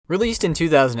Released in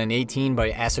 2018 by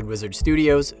Acid Wizard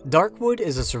Studios, Darkwood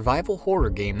is a survival horror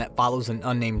game that follows an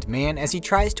unnamed man as he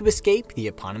tries to escape the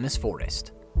eponymous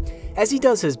forest. As he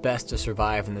does his best to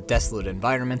survive in the desolate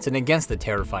environments and against the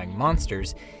terrifying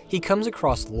monsters, he comes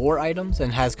across lore items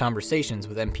and has conversations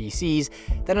with NPCs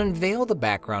that unveil the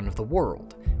background of the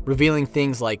world, revealing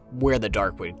things like where the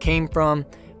Darkwood came from,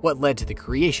 what led to the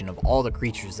creation of all the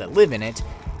creatures that live in it,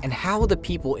 and how the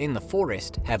people in the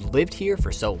forest have lived here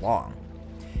for so long.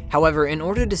 However, in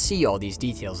order to see all these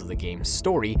details of the game's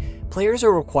story, players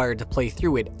are required to play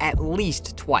through it at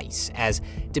least twice, as,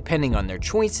 depending on their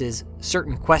choices,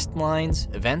 certain quest lines,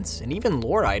 events, and even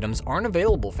lore items aren't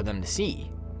available for them to see.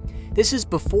 This is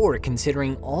before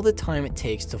considering all the time it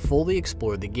takes to fully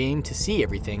explore the game to see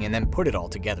everything and then put it all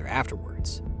together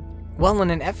afterwards. Well,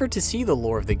 in an effort to see the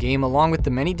lore of the game along with the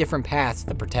many different paths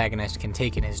the protagonist can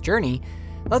take in his journey,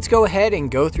 let's go ahead and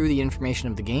go through the information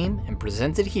of the game and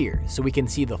present it here so we can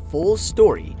see the full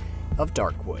story of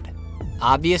Darkwood.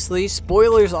 Obviously,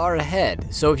 spoilers are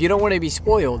ahead, so if you don't want to be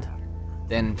spoiled,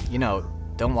 then,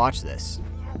 don't watch this.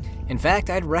 In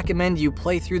fact, I'd recommend you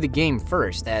play through the game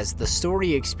first, as the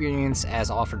story experience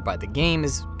as offered by the game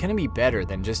is going to be better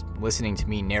than just listening to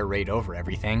me narrate over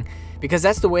everything, because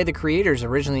that's the way the creators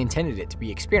originally intended it to be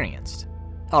experienced.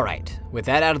 Alright, with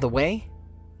that out of the way,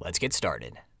 let's get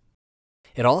started.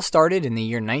 It all started in the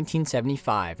year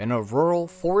 1975 in a rural,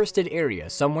 forested area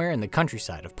somewhere in the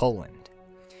countryside of Poland.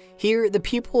 Here, the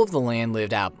people of the land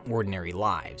lived out ordinary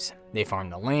lives. They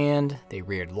farmed the land, they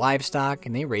reared livestock,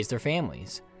 and they raised their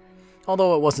families.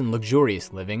 Although it wasn't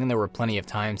luxurious living and there were plenty of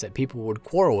times that people would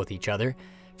quarrel with each other,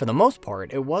 for the most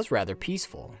part it was rather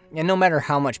peaceful, and no matter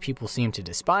how much people seemed to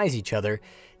despise each other,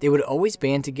 they would always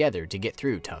band together to get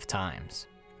through tough times.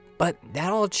 But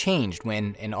that all changed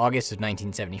when, in August of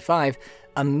 1975,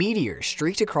 a meteor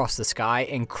streaked across the sky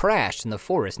and crashed in the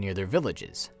forest near their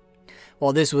villages.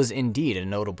 While this was indeed a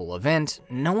notable event,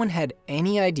 no one had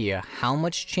any idea how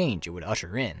much change it would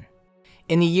usher in.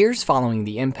 In the years following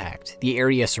the impact, the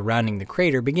area surrounding the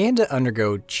crater began to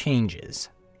undergo changes.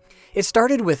 It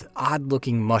started with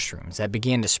odd-looking mushrooms that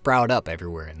began to sprout up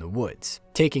everywhere in the woods,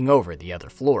 taking over the other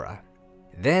flora.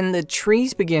 Then the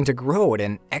trees began to grow at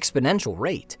an exponential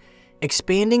rate,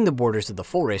 expanding the borders of the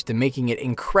forest and making it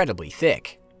incredibly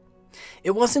thick.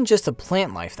 It wasn't just the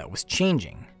plant life that was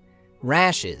changing.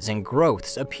 Rashes and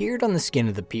growths appeared on the skin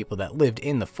of the people that lived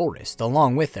in the forest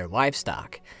along with their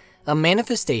livestock, a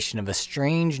manifestation of a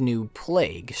strange new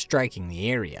plague striking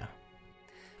the area.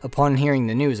 Upon hearing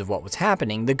the news of what was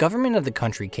happening, the government of the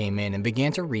country came in and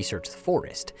began to research the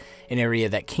forest, an area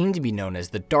that came to be known as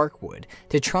the Darkwood,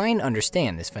 to try and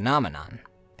understand this phenomenon.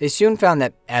 They soon found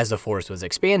that as the forest was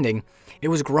expanding, it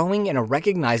was growing in a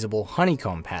recognizable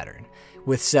honeycomb pattern,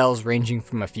 with cells ranging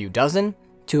from a few dozen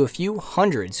to a few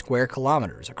hundred square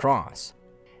kilometers across.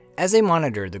 As they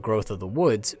monitored the growth of the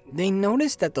woods, they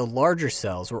noticed that the larger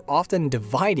cells were often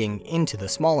dividing into the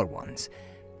smaller ones,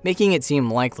 making it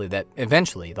seem likely that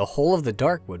eventually the whole of the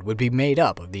Darkwood would be made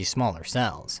up of these smaller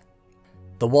cells.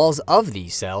 The walls of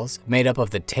these cells, made up of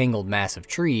the tangled mass of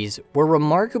trees, were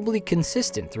remarkably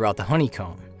consistent throughout the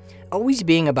honeycomb, always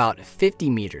being about 50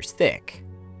 meters thick.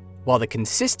 While the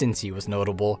consistency was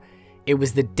notable, it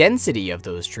was the density of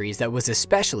those trees that was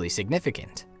especially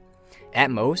significant. At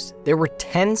most, there were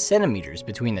 10 centimeters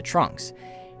between the trunks,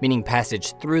 meaning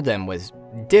passage through them was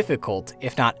difficult,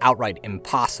 if not outright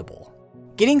impossible.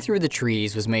 Getting through the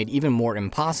trees was made even more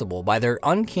impossible by their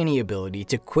uncanny ability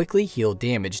to quickly heal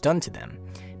damage done to them,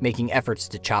 making efforts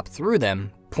to chop through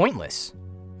them pointless.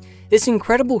 This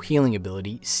incredible healing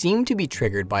ability seemed to be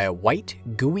triggered by a white,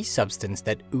 gooey substance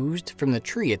that oozed from the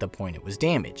tree at the point it was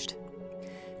damaged.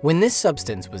 When this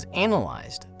substance was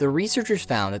analyzed, the researchers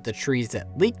found that the trees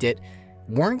that leaked it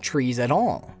weren't trees at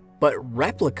all, but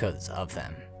replicas of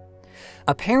them.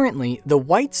 Apparently, the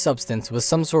white substance was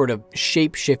some sort of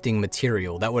shape-shifting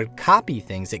material that would copy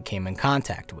things it came in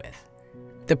contact with.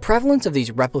 The prevalence of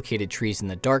these replicated trees in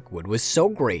the Darkwood was so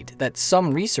great that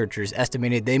some researchers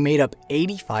estimated they made up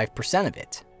 85% of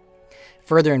it.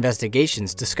 Further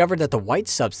investigations discovered that the white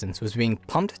substance was being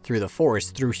pumped through the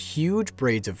forest through huge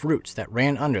braids of roots that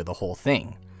ran under the whole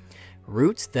thing.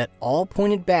 Roots that all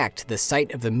pointed back to the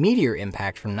site of the meteor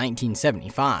impact from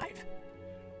 1975.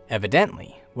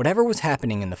 Evidently, whatever was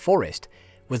happening in the forest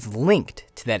was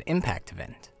linked to that impact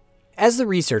event. As the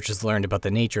researchers learned about the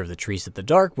nature of the trees at the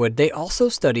Darkwood, they also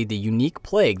studied the unique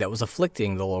plague that was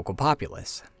afflicting the local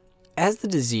populace. As the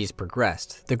disease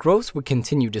progressed, the growths would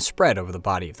continue to spread over the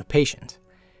body of the patient.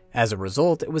 As a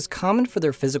result, it was common for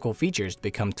their physical features to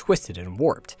become twisted and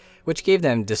warped, which gave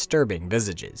them disturbing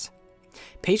visages.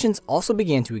 Patients also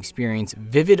began to experience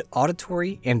vivid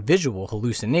auditory and visual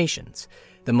hallucinations,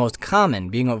 the most common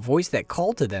being a voice that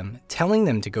called to them, telling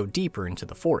them to go deeper into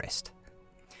the forest.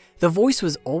 The voice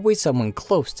was always someone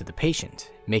close to the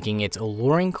patient, making its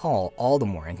alluring call all the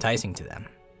more enticing to them.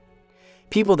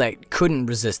 People that couldn't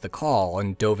resist the call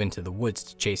and dove into the woods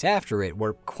to chase after it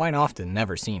were quite often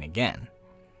never seen again.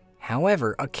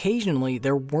 However, occasionally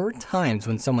there were times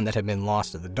when someone that had been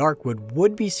lost to the Darkwood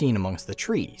would be seen amongst the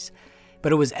trees,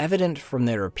 but it was evident from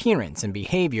their appearance and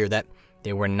behavior that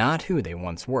they were not who they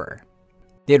once were.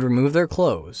 They had removed their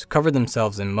clothes, covered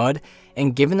themselves in mud,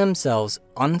 and given themselves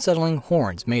unsettling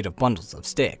horns made of bundles of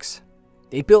sticks.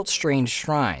 They built strange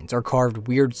shrines or carved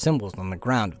weird symbols on the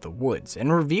ground of the woods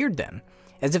and revered them,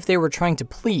 as if they were trying to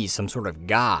please some sort of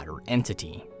god or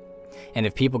entity. And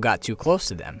if people got too close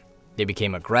to them, they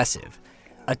became aggressive,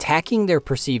 attacking their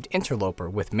perceived interloper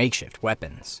with makeshift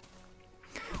weapons.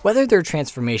 Whether their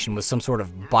transformation was some sort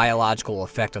of biological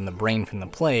effect on the brain from the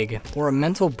plague, or a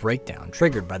mental breakdown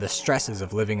triggered by the stresses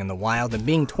of living in the wild and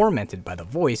being tormented by the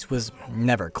voice, was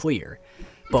never clear.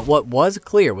 But what was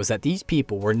clear was that these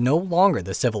people were no longer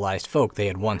the civilized folk they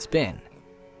had once been.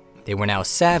 They were now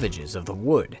savages of the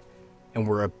wood, and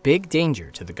were a big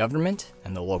danger to the government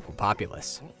and the local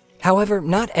populace. However,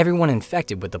 not everyone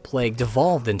infected with the plague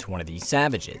devolved into one of these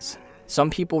savages. Some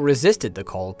people resisted the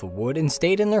call of the wood and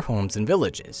stayed in their homes and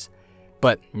villages.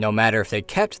 But no matter if they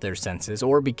kept their senses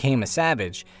or became a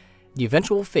savage, the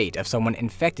eventual fate of someone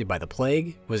infected by the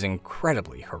plague was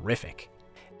incredibly horrific.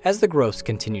 As the growths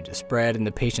continued to spread and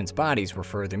the patients' bodies were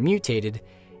further mutated,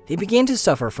 they began to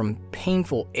suffer from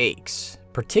painful aches,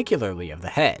 particularly of the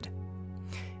head.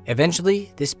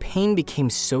 Eventually, this pain became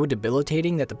so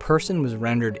debilitating that the person was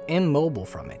rendered immobile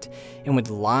from it and would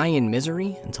lie in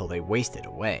misery until they wasted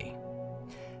away.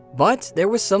 But there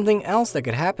was something else that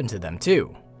could happen to them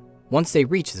too. Once they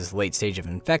reached this late stage of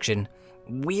infection,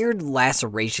 weird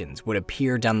lacerations would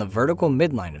appear down the vertical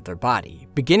midline of their body,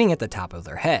 beginning at the top of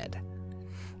their head.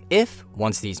 If,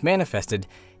 once these manifested,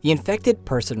 the infected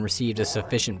person received a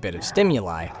sufficient bit of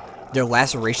stimuli, their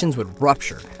lacerations would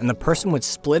rupture and the person would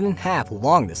split in half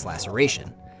along this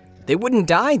laceration. They wouldn't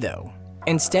die though.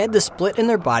 Instead, the split in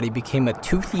their body became a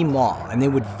toothy maw and they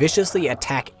would viciously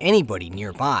attack anybody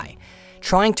nearby,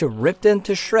 trying to rip them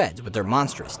to shreds with their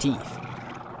monstrous teeth.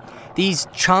 These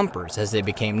chompers, as they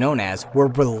became known as, were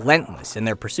relentless in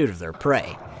their pursuit of their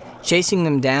prey, chasing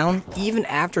them down even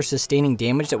after sustaining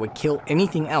damage that would kill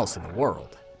anything else in the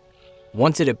world.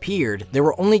 Once it appeared, there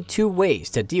were only two ways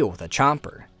to deal with a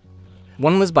chomper.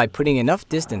 One was by putting enough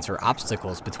distance or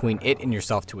obstacles between it and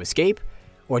yourself to escape,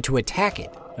 or to attack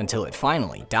it until it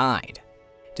finally died.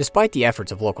 Despite the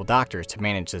efforts of local doctors to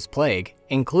manage this plague,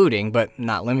 including, but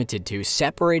not limited to,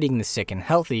 separating the sick and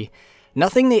healthy,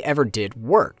 nothing they ever did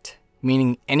worked,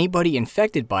 meaning anybody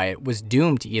infected by it was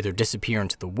doomed to either disappear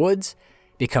into the woods,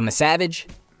 become a savage,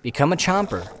 become a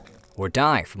chomper, or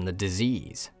die from the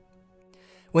disease.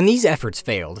 When these efforts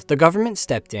failed, the government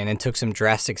stepped in and took some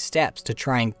drastic steps to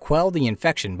try and quell the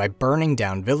infection by burning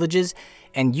down villages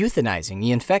and euthanizing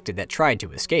the infected that tried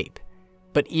to escape.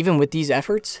 But even with these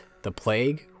efforts, the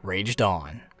plague raged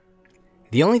on.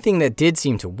 The only thing that did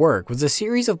seem to work was a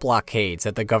series of blockades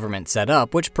that the government set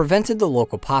up which prevented the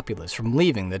local populace from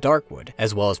leaving the Darkwood,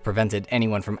 as well as prevented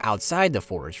anyone from outside the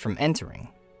forest from entering.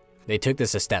 They took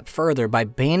this a step further by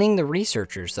banning the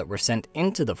researchers that were sent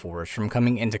into the forest from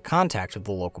coming into contact with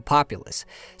the local populace,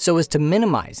 so as to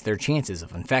minimize their chances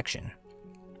of infection.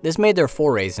 This made their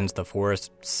forays into the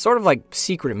forest sort of like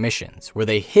secret missions, where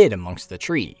they hid amongst the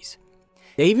trees.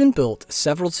 They even built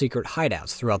several secret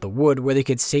hideouts throughout the wood where they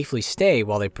could safely stay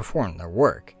while they performed their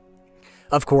work.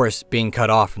 Of course, being cut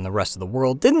off from the rest of the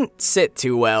world didn't sit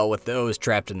too well with those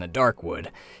trapped in the Darkwood,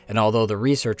 and although the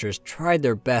researchers tried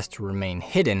their best to remain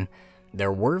hidden,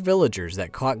 there were villagers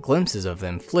that caught glimpses of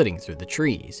them flitting through the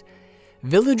trees.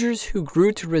 Villagers who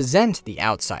grew to resent the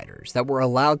outsiders that were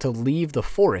allowed to leave the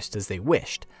forest as they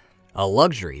wished, a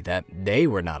luxury that they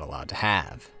were not allowed to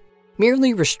have.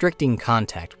 Merely restricting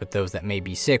contact with those that may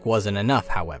be sick wasn't enough,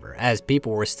 however, as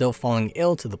people were still falling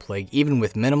ill to the plague even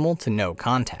with minimal to no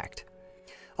contact.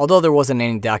 Although there wasn't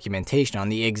any documentation on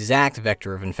the exact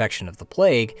vector of infection of the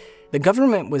plague, the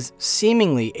government was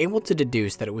seemingly able to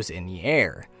deduce that it was in the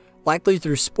air, likely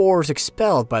through spores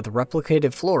expelled by the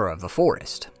replicated flora of the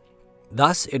forest.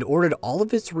 Thus, it ordered all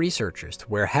of its researchers to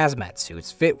wear hazmat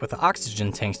suits fit with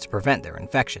oxygen tanks to prevent their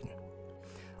infection.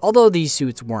 Although these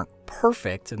suits weren't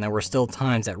perfect and there were still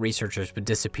times that researchers would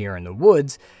disappear in the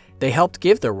woods, they helped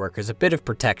give their workers a bit of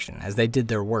protection as they did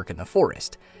their work in the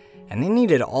forest, and they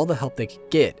needed all the help they could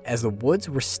get as the woods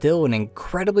were still an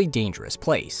incredibly dangerous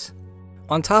place.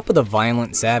 On top of the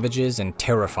violent savages and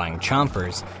terrifying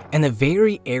chompers, and the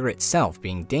very air itself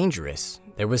being dangerous,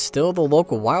 there was still the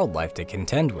local wildlife to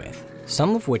contend with,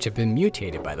 some of which have been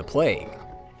mutated by the plague.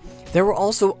 There were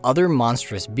also other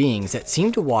monstrous beings that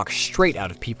seemed to walk straight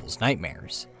out of people's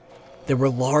nightmares. There were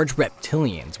large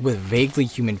reptilians with vaguely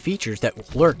human features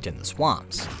that lurked in the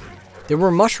swamps. There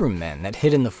were mushroom men that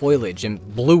hid in the foliage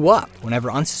and blew up whenever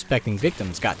unsuspecting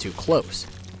victims got too close.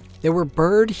 There were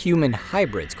bird-human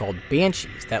hybrids called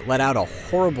banshees that let out a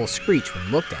horrible screech when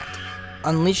looked at,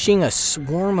 unleashing a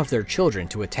swarm of their children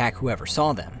to attack whoever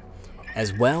saw them,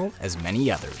 as well as many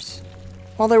others.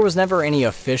 While there was never any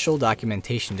official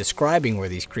documentation describing where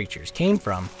these creatures came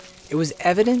from, it was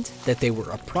evident that they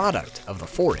were a product of the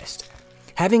forest,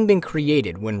 having been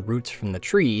created when roots from the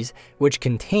trees, which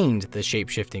contained the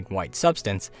shape-shifting white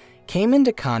substance, came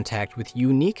into contact with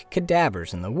unique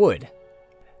cadavers in the wood.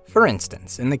 For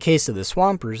instance, in the case of the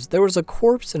swampers, there was a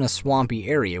corpse in a swampy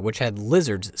area which had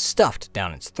lizards stuffed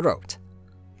down its throat.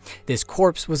 This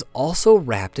corpse was also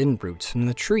wrapped in roots from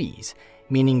the trees,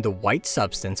 meaning the white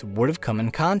substance would have come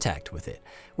in contact with it,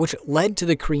 which led to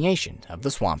the creation of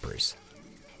the swampers.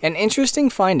 An interesting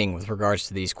finding with regards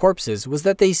to these corpses was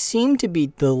that they seemed to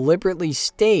be deliberately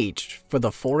staged for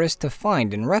the forest to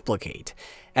find and replicate,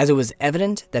 as it was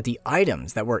evident that the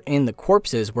items that were in the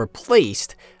corpses were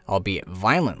placed, albeit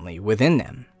violently, within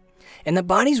them. And the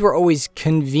bodies were always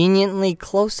conveniently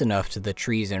close enough to the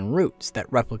trees and roots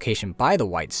that replication by the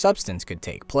white substance could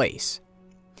take place.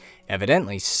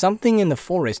 Evidently, something in the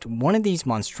forest wanted these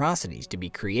monstrosities to be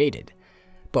created,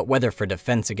 but whether for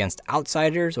defense against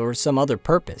outsiders or some other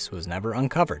purpose was never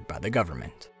uncovered by the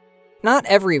government. Not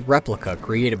every replica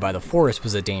created by the forest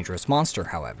was a dangerous monster,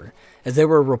 however, as there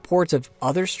were reports of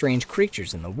other strange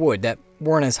creatures in the wood that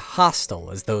weren't as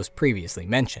hostile as those previously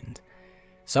mentioned.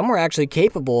 Some were actually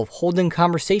capable of holding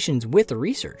conversations with the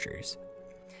researchers.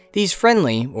 These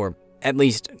friendly, or at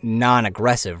least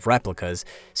non-aggressive replicas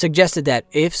suggested that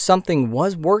if something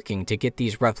was working to get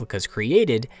these replicas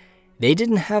created, they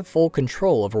didn't have full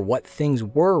control over what things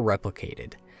were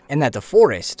replicated, and that the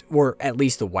forest, or at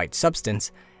least the white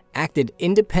substance, acted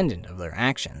independent of their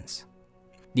actions.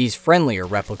 These friendlier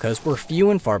replicas were few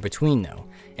and far between though,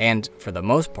 and for the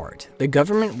most part, the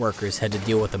government workers had to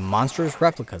deal with the monstrous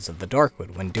replicas of the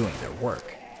Darkwood when doing their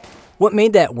work. What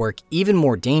made that work even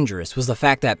more dangerous was the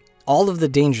fact that all of the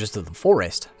dangers of the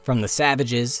forest, from the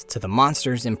savages to the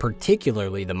monsters and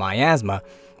particularly the miasma,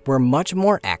 were much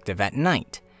more active at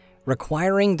night,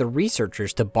 requiring the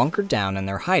researchers to bunker down in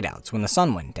their hideouts when the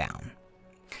sun went down.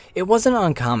 It wasn't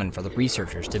uncommon for the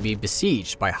researchers to be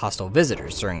besieged by hostile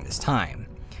visitors during this time,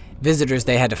 visitors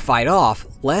they had to fight off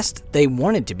lest they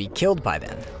wanted to be killed by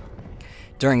them.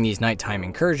 During these nighttime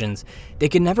incursions, they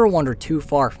could never wander too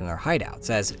far from their hideouts,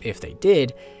 as if they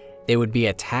did, they would be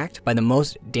attacked by the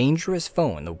most dangerous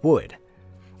foe in the wood,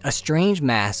 a strange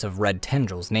mass of red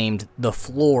tendrils named the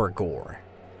floor gore.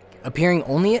 Appearing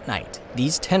only at night,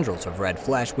 these tendrils of red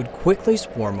flesh would quickly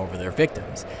swarm over their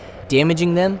victims,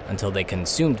 damaging them until they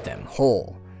consumed them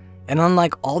whole. And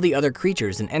unlike all the other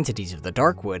creatures and entities of the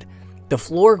Darkwood, the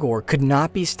floor gore could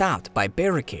not be stopped by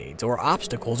barricades or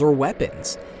obstacles or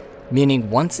weapons, meaning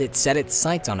once it set its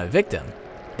sights on a victim,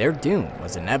 their doom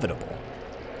was inevitable.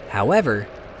 However,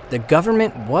 the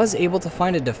government was able to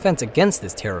find a defense against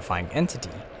this terrifying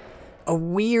entity. A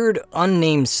weird,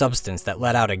 unnamed substance that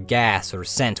let out a gas or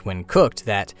scent when cooked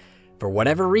that, for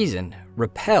whatever reason,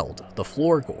 repelled the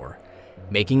floor gore,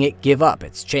 making it give up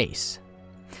its chase.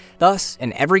 Thus,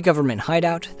 in every government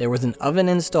hideout, there was an oven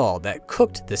installed that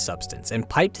cooked this substance and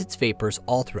piped its vapors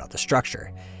all throughout the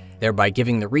structure, thereby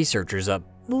giving the researchers a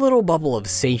little bubble of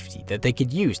safety that they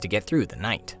could use to get through the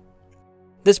night.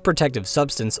 This protective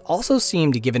substance also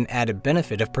seemed to give an added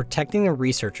benefit of protecting the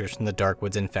researchers from the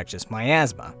Darkwood's infectious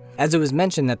miasma, as it was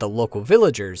mentioned that the local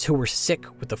villagers who were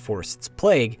sick with the forest's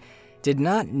plague did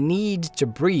not need to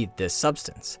breathe this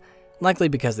substance, likely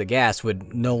because the gas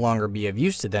would no longer be of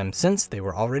use to them since they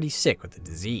were already sick with the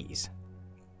disease.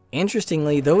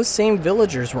 Interestingly, those same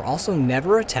villagers were also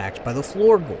never attacked by the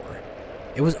floor gore.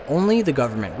 It was only the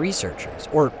government researchers,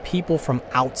 or people from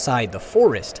outside the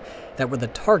forest, that were the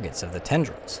targets of the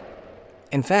tendrils.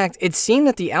 In fact, it seemed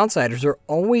that the outsiders were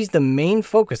always the main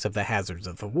focus of the hazards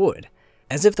of the wood,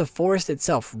 as if the forest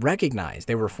itself recognized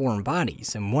they were foreign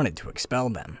bodies and wanted to expel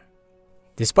them.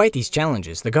 Despite these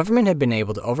challenges, the government had been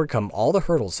able to overcome all the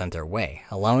hurdles sent their way,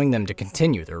 allowing them to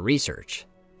continue their research.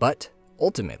 But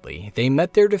ultimately, they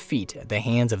met their defeat at the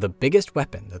hands of the biggest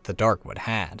weapon that the Darkwood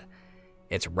had: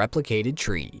 its replicated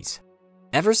trees.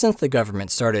 Ever since the government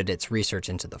started its research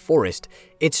into the forest,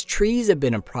 its trees have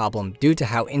been a problem due to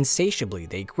how insatiably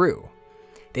they grew.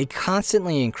 They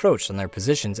constantly encroached on their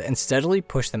positions and steadily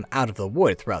pushed them out of the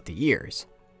wood throughout the years.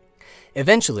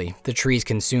 Eventually, the trees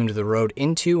consumed the road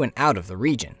into and out of the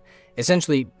region,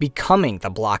 essentially becoming the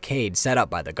blockade set up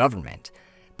by the government,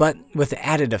 but with the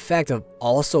added effect of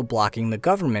also blocking the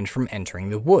government from entering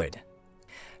the wood.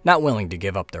 Not willing to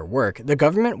give up their work, the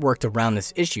government worked around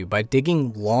this issue by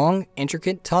digging long,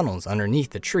 intricate tunnels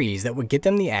underneath the trees that would get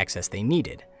them the access they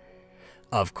needed.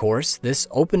 Of course, this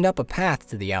opened up a path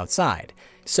to the outside,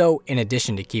 so in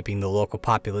addition to keeping the local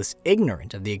populace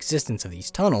ignorant of the existence of these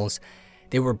tunnels,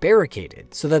 they were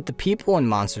barricaded so that the people and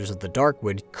monsters of the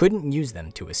Darkwood couldn't use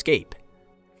them to escape.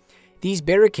 These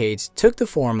barricades took the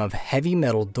form of heavy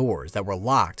metal doors that were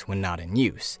locked when not in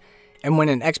use, and when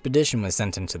an expedition was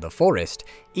sent into the forest,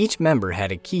 each member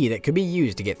had a key that could be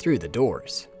used to get through the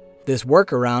doors. This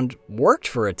workaround worked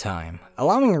for a time,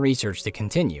 allowing research to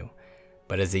continue,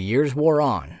 but as the years wore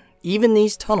on, even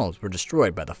these tunnels were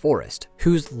destroyed by the forest,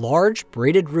 whose large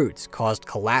braided roots caused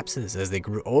collapses as they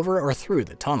grew over or through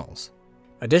the tunnels.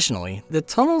 Additionally, the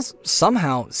tunnels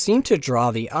somehow seemed to draw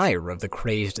the ire of the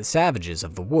crazed savages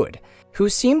of the wood, who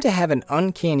seemed to have an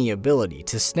uncanny ability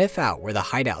to sniff out where the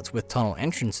hideouts with tunnel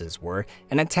entrances were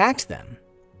and attacked them.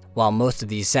 While most of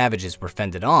these savages were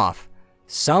fended off,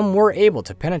 some were able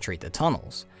to penetrate the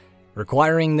tunnels,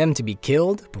 requiring them to be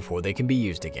killed before they could be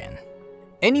used again.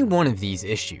 Any one of these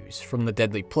issues, from the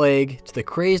deadly plague to the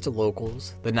crazed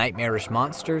locals, the nightmarish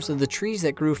monsters, or the trees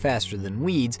that grew faster than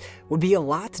weeds, would be a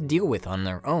lot to deal with on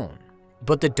their own.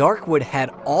 But the Darkwood had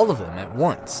all of them at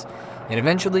once, and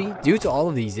eventually, due to all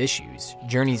of these issues,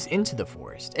 journeys into the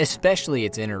forest, especially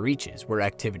its inner reaches where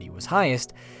activity was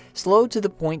highest, slowed to the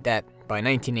point that, by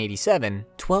 1987,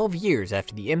 12 years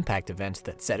after the impact events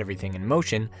that set everything in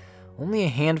motion, only a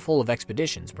handful of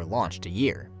expeditions were launched a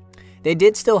year. They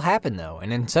did still happen though,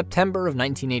 and in September of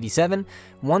 1987,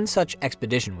 one such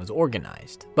expedition was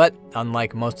organized. But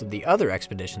unlike most of the other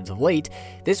expeditions of late,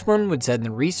 this one would send the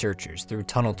researchers through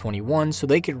Tunnel 21 so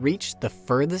they could reach the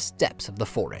furthest depths of the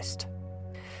forest.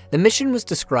 The mission was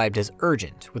described as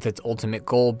urgent, with its ultimate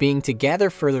goal being to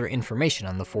gather further information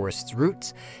on the forest's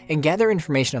roots and gather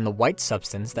information on the white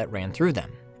substance that ran through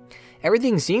them.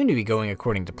 Everything seemed to be going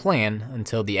according to plan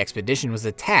until the expedition was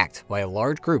attacked by a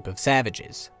large group of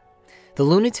savages. The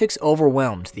lunatics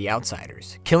overwhelmed the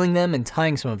outsiders, killing them and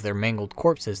tying some of their mangled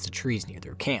corpses to trees near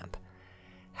their camp.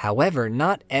 However,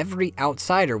 not every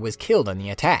outsider was killed in the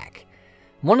attack.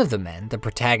 One of the men, the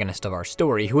protagonist of our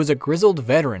story, who was a grizzled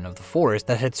veteran of the forest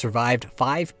that had survived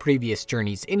 5 previous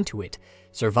journeys into it,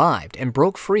 survived and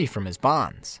broke free from his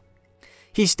bonds.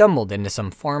 He stumbled into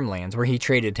some farmlands where he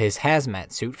traded his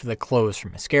hazmat suit for the clothes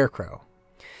from a scarecrow.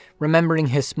 Remembering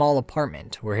his small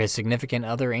apartment, where his significant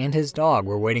other and his dog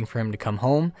were waiting for him to come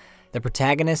home, the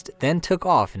protagonist then took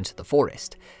off into the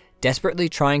forest, desperately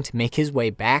trying to make his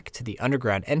way back to the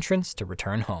underground entrance to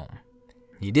return home.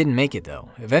 He didn't make it though,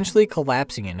 eventually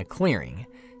collapsing in a clearing,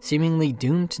 seemingly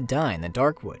doomed to die in the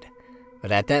Darkwood.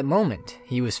 But at that moment,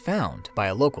 he was found by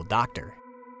a local doctor.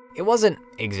 It wasn't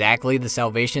exactly the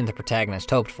salvation the protagonist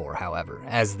hoped for, however,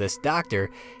 as this doctor,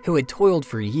 who had toiled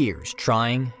for years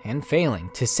trying and failing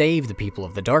to save the people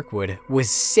of the Darkwood, was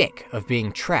sick of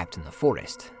being trapped in the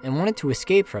forest and wanted to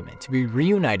escape from it to be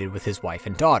reunited with his wife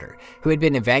and daughter, who had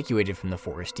been evacuated from the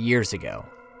forest years ago.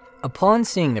 Upon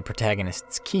seeing the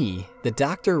protagonist's key, the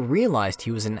doctor realized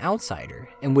he was an outsider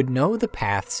and would know the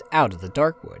paths out of the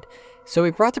Darkwood, so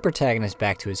he brought the protagonist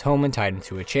back to his home and tied him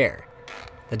to a chair.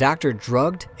 The doctor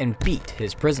drugged and beat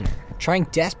his prisoner, trying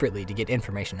desperately to get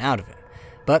information out of him,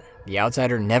 but the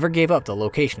outsider never gave up the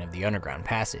location of the underground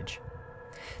passage.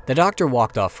 The doctor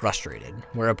walked off frustrated,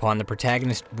 whereupon the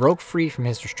protagonist broke free from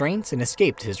his restraints and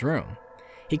escaped his room.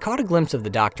 He caught a glimpse of the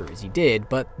doctor as he did,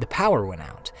 but the power went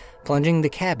out, plunging the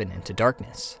cabin into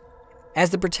darkness. As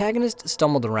the protagonist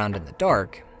stumbled around in the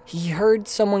dark, he heard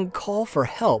someone call for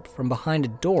help from behind a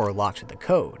door locked with a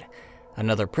code,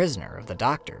 another prisoner of the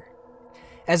doctor.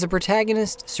 As the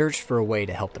protagonist searched for a way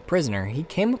to help the prisoner, he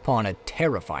came upon a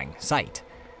terrifying sight.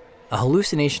 A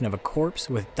hallucination of a corpse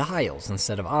with dials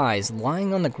instead of eyes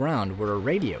lying on the ground where a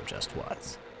radio just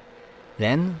was.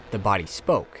 Then the body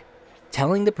spoke,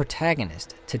 telling the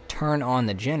protagonist to turn on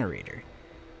the generator,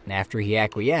 and after he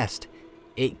acquiesced,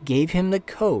 it gave him the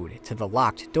code to the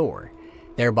locked door,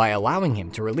 thereby allowing him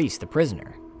to release the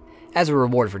prisoner. As a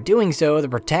reward for doing so, the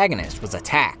protagonist was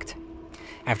attacked.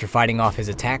 After fighting off his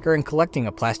attacker and collecting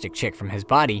a plastic chick from his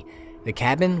body, the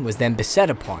cabin was then beset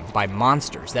upon by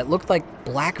monsters that looked like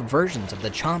black versions of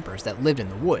the chompers that lived in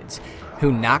the woods,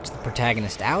 who knocked the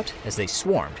protagonist out as they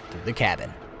swarmed through the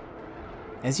cabin.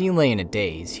 As he lay in a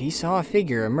daze, he saw a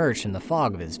figure emerge from the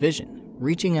fog of his vision,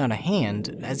 reaching out a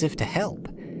hand as if to help.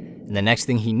 and the next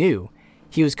thing he knew,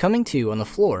 he was coming to on the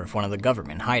floor of one of the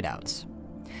government hideouts.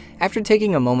 After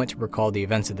taking a moment to recall the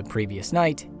events of the previous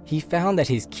night, he found that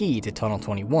his key to Tunnel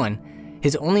 21,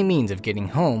 his only means of getting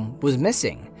home, was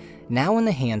missing, now in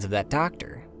the hands of that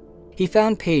doctor. He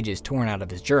found pages torn out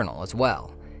of his journal as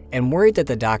well, and worried that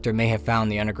the doctor may have found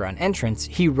the underground entrance,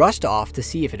 he rushed off to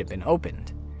see if it had been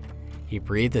opened. He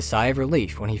breathed a sigh of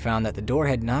relief when he found that the door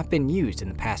had not been used in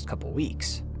the past couple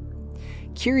weeks.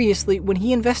 Curiously, when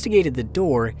he investigated the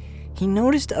door, he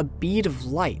noticed a bead of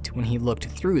light when he looked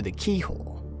through the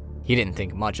keyhole. He didn't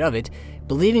think much of it,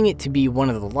 believing it to be one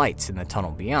of the lights in the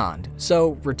tunnel beyond,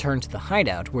 so returned to the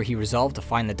hideout where he resolved to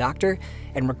find the doctor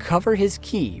and recover his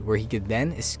key where he could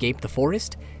then escape the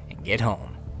forest and get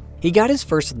home. He got his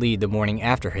first lead the morning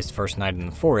after his first night in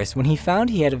the forest when he found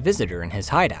he had a visitor in his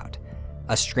hideout,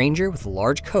 a stranger with a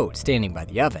large coat standing by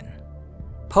the oven.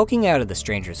 Poking out of the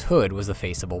stranger's hood was the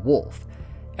face of a wolf,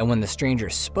 and when the stranger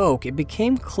spoke, it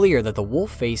became clear that the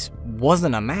wolf face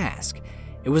wasn't a mask.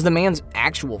 It was the man's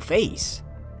actual face.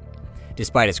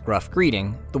 Despite his gruff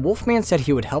greeting, the Wolfman said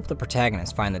he would help the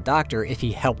protagonist find the doctor if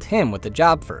he helped him with the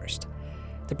job first.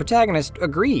 The protagonist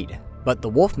agreed, but the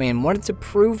Wolfman wanted to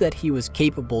prove that he was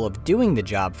capable of doing the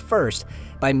job first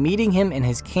by meeting him in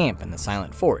his camp in the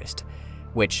Silent Forest,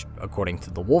 which, according to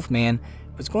the Wolfman,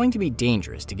 was going to be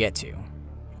dangerous to get to.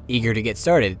 Eager to get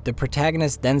started, the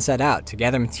protagonist then set out to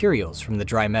gather materials from the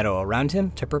dry meadow around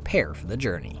him to prepare for the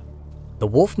journey. The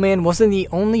Wolfman wasn't the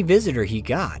only visitor he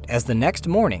got, as the next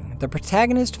morning, the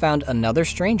protagonist found another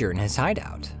stranger in his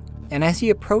hideout. And as he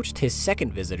approached his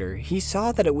second visitor, he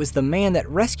saw that it was the man that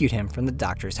rescued him from the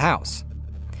doctor's house.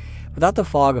 Without the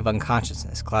fog of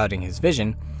unconsciousness clouding his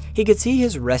vision, he could see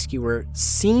his rescuer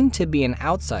seemed to be an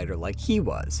outsider like he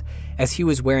was, as he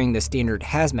was wearing the standard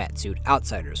hazmat suit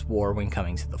outsiders wore when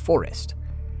coming to the forest.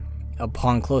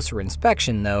 Upon closer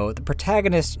inspection, though, the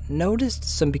protagonist noticed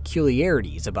some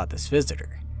peculiarities about this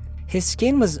visitor. His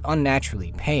skin was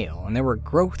unnaturally pale, and there were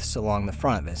growths along the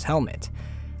front of his helmet.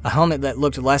 A helmet that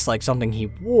looked less like something he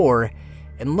wore,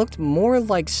 and looked more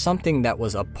like something that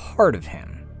was a part of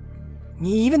him.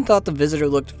 He even thought the visitor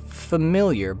looked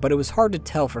familiar, but it was hard to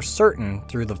tell for certain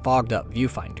through the fogged-up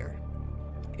viewfinder.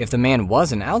 If the man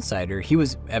was an outsider, he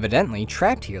was evidently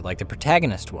trapped here like the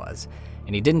protagonist was,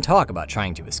 and he didn't talk about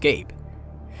trying to escape.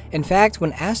 In fact,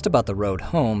 when asked about the road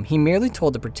home, he merely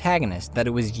told the protagonist that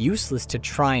it was useless to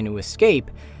try to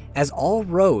escape, as all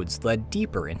roads led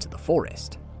deeper into the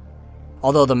forest.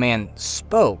 Although the man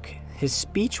spoke, his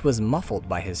speech was muffled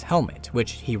by his helmet,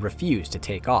 which he refused to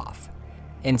take off.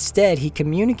 Instead, he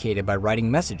communicated by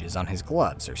writing messages on his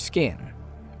gloves or skin.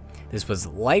 This was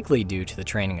likely due to the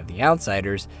training of the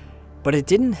outsiders, but it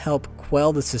didn't help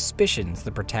quell the suspicions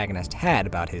the protagonist had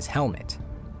about his helmet.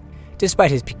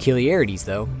 Despite his peculiarities,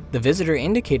 though, the visitor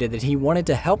indicated that he wanted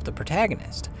to help the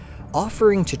protagonist,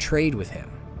 offering to trade with him.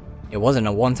 It wasn't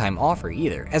a one-time offer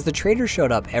either, as the trader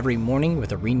showed up every morning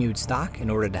with a renewed stock in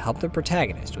order to help the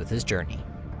protagonist with his journey.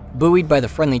 Buoyed by the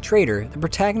friendly trader, the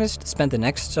protagonist spent the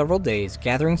next several days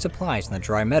gathering supplies in the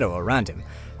dry meadow around him,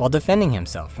 while defending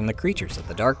himself from the creatures of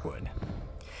the Darkwood.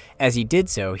 As he did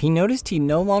so, he noticed he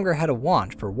no longer had a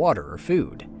want for water or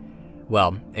food.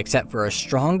 Well, except for a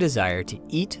strong desire to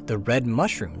eat the red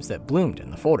mushrooms that bloomed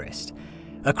in the forest,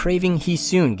 a craving he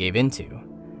soon gave into.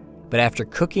 But after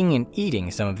cooking and eating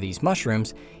some of these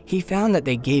mushrooms, he found that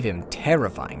they gave him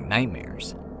terrifying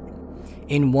nightmares.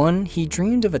 In one, he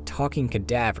dreamed of a talking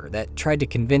cadaver that tried to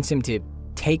convince him to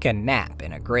take a nap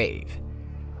in a grave.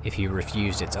 If he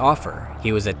refused its offer,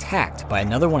 he was attacked by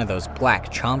another one of those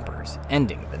black chompers,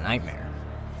 ending the nightmare.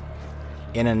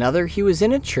 In another, he was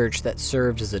in a church that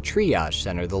served as a triage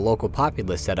center the local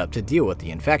populace set up to deal with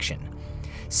the infection.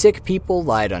 Sick people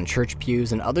lied on church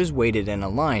pews and others waited in a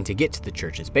line to get to the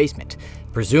church's basement,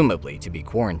 presumably to be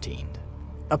quarantined.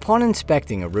 Upon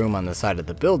inspecting a room on the side of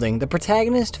the building, the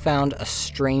protagonist found a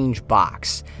strange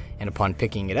box, and upon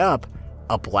picking it up,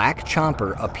 a black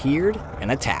chomper appeared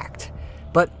and attacked.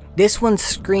 But this one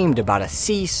screamed about a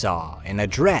seesaw and a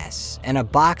dress and a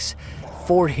box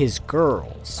for his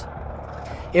girls.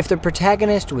 If the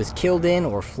protagonist was killed in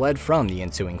or fled from the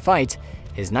ensuing fight,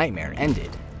 his nightmare ended.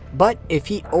 But if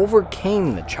he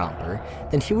overcame the chomper,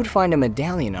 then he would find a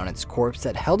medallion on its corpse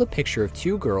that held a picture of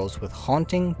two girls with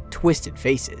haunting, twisted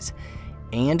faces,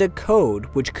 and a code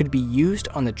which could be used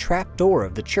on the trap door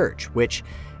of the church, which,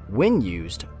 when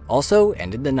used, also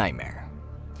ended the nightmare.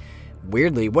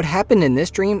 Weirdly, what happened in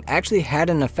this dream actually had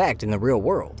an effect in the real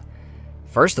world.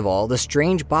 First of all, the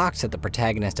strange box that the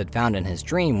protagonist had found in his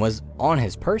dream was on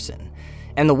his person,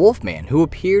 And the Wolfman, who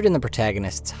appeared in the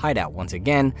protagonist's hideout once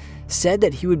again, said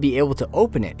that he would be able to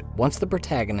open it once the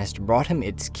protagonist brought him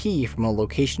its key from a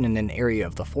location in an area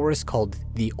of the forest called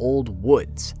the Old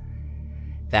Woods.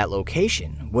 That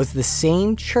location was the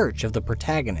same church of the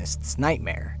protagonist's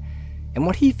nightmare, and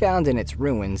what he found in its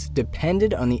ruins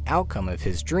depended on the outcome of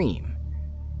his dream.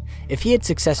 If he had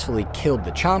successfully killed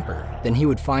the Chomper, then he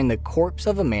would find the corpse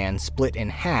of a man split in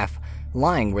half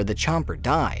lying where the Chomper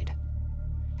died.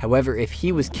 However, if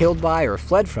he was killed by or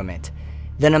fled from it,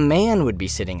 then a man would be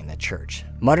sitting in the church,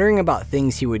 muttering about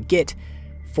things he would get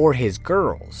for his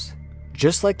girls,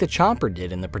 just like the Chomper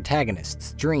did in the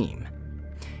protagonist's dream.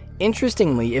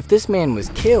 Interestingly, if this man was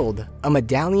killed, a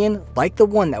medallion like the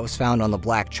one that was found on the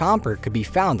Black Chomper could be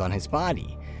found on his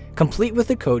body, complete with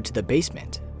the code to the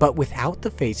basement, but without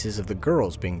the faces of the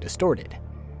girls being distorted.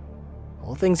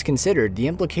 All things considered, the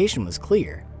implication was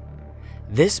clear.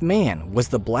 This man was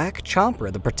the Black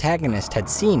Chomper the protagonist had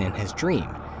seen in his dream,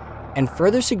 and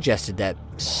further suggested that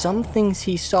some things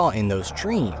he saw in those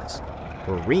dreams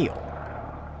were real.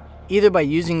 Either by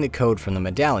using the code from the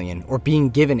medallion or being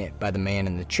given it by the man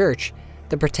in the church,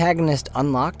 the protagonist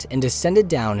unlocked and descended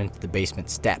down into the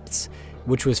basement's depths,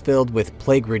 which was filled with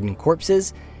plague-ridden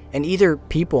corpses and either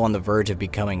people on the verge of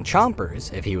becoming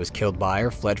Chompers if he was killed by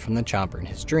or fled from the Chomper in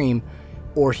his dream,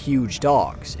 or huge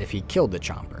dogs if he killed the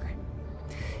Chomper.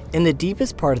 In the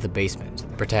deepest part of the basement,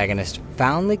 the protagonist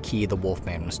found the key the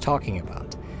Wolfman was talking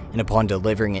about, and upon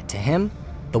delivering it to him,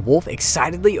 the wolf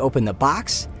excitedly opened the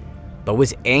box, but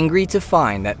was angry to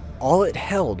find that all it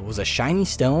held was a shiny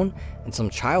stone and some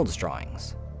child's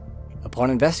drawings. Upon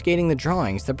investigating the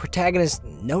drawings, the protagonist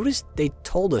noticed they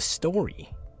told a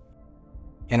story.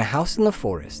 In a house in the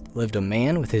forest lived a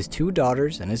man with his 2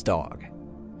 daughters and his dog.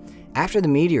 After the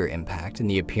meteor impact and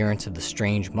the appearance of the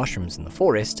strange mushrooms in the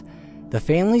forest, the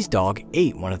family's dog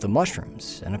ate one of the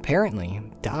mushrooms and apparently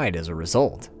died as a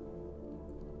result.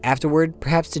 Afterward,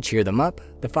 perhaps to cheer them up,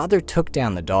 the father took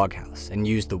down the doghouse and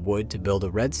used the wood to build a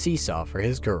red seesaw for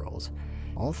his girls,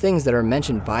 all things that are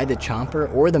mentioned by the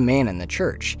Chomper or the man in the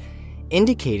church,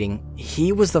 indicating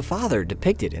he was the father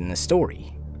depicted in the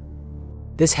story.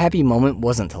 This happy moment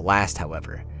wasn't to last,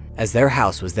 however, as their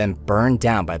house was then burned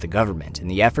down by the government in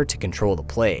the effort to control the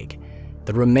plague,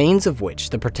 the remains of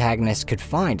which the protagonist could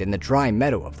find in the dry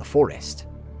meadow of the forest.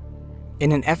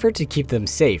 In an effort to keep them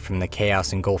safe from the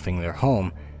chaos engulfing their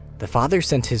home, the father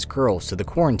sent his girls to the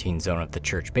quarantine zone of the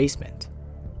church basement.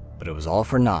 But it was all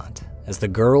for naught, as the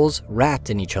girls, wrapped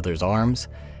in each other's arms,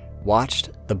 watched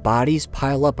the bodies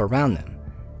pile up around them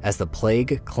as the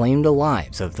plague claimed the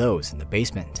lives of those in the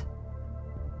basement.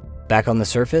 Back on the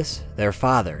surface, their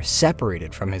father,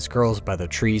 separated from his girls by the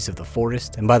trees of the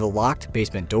forest and by the locked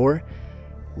basement door,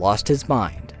 lost his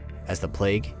mind as the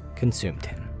plague consumed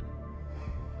him.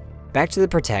 Back to the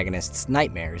protagonist's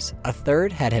nightmares, a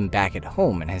third had him back at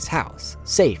home in his house,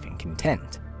 safe and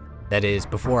content. That is,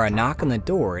 before a knock on the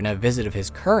door and a visit of his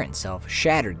current self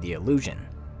shattered the illusion.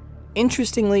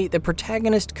 Interestingly, the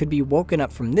protagonist could be woken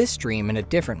up from this dream in a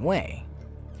different way.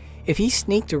 If he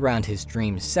sneaked around his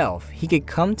dream self, he could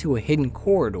come to a hidden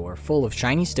corridor full of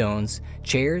shiny stones,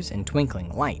 chairs, and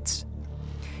twinkling lights.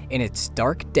 In its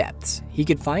dark depths, he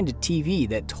could find a TV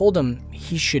that told him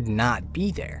he should not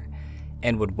be there,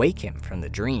 and would wake him from the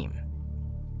dream.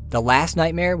 The last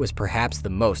nightmare was perhaps the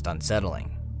most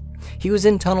unsettling. He was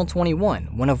in Tunnel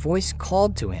 21 when a voice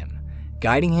called to him,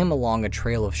 guiding him along a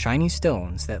trail of shiny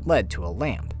stones that led to a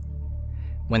lamp.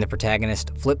 When the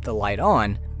protagonist flipped the light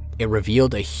on, it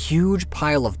revealed a huge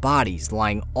pile of bodies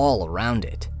lying all around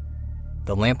it.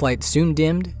 The lamplight soon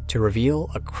dimmed to reveal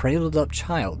a cradled-up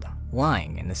child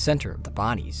lying in the center of the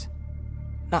bodies.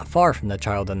 Not far from the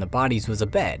child and the bodies was a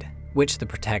bed, which the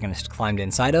protagonist climbed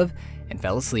inside of and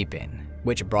fell asleep in,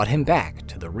 which brought him back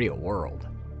to the real world.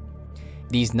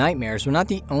 These nightmares were not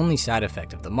the only side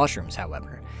effect of the mushrooms,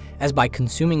 however, as by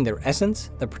consuming their essence,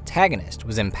 the protagonist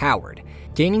was empowered,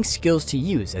 gaining skills to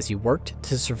use as he worked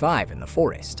to survive in the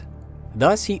forest.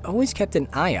 Thus, he always kept an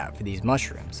eye out for these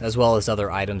mushrooms, as well as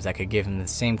other items that could give him the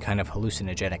same kind of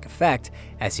hallucinogenic effect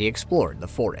as he explored the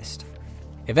forest.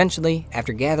 Eventually,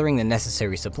 after gathering the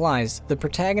necessary supplies, the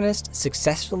protagonist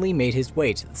successfully made his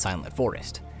way to the Silent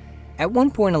Forest. At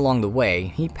one point along the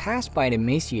way, he passed by an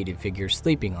emaciated figure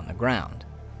sleeping on the ground.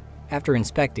 After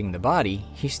inspecting the body,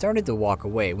 he started to walk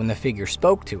away when the figure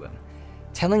spoke to him,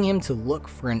 telling him to look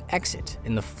for an exit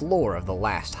in the floor of the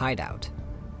last hideout.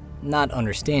 Not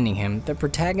understanding him, the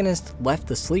protagonist left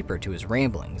the sleeper to his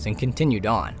ramblings and continued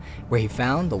on, where he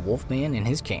found the Wolfman in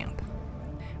his camp.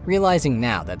 Realizing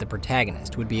now that the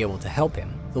protagonist would be able to help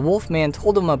him, the Wolfman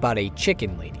told him about a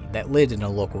chicken lady that lived in a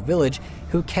local village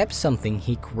who kept something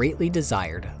he greatly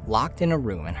desired locked in a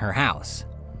room in her house.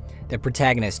 The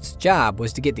protagonist's job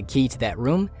was to get the key to that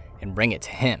room and bring it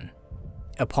to him.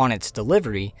 Upon its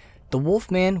delivery, the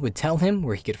Wolfman would tell him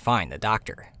where he could find the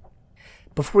doctor.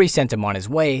 Before he sent him on his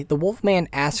way, the Wolfman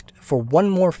asked for one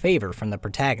more favor from the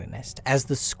protagonist as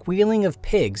the squealing of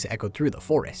pigs echoed through the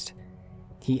forest.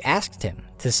 He asked him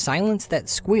to silence that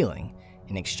squealing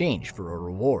in exchange for a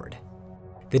reward.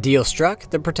 The deal struck,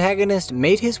 the protagonist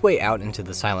made his way out into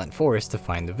the silent forest to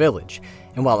find the village,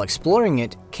 and while exploring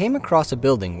it, came across a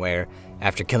building where,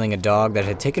 after killing a dog that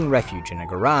had taken refuge in a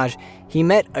garage, he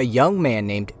met a young man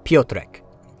named Piotrek.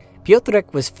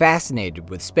 Piotrek was fascinated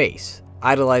with space,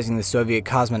 idolizing the Soviet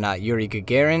cosmonaut Yuri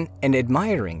Gagarin and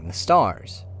admiring the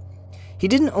stars. He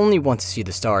didn't only want to see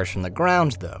the stars from the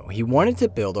ground, though. He wanted to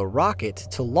build a rocket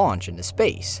to launch into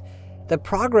space, the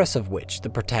progress of which the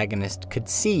protagonist could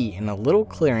see in a little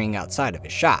clearing outside of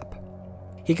his shop.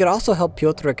 He could also help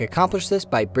Piotrek accomplish this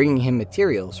by bringing him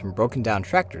materials from broken down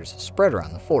tractors spread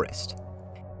around the forest.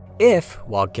 If,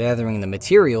 while gathering the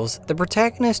materials, the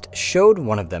protagonist showed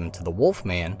one of them to the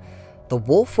Wolfman, the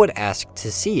wolf would ask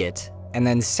to see it and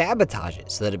then sabotage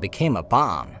it so that it became a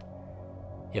bomb.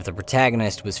 If the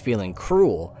protagonist was feeling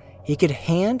cruel, he could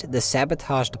hand the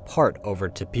sabotaged part over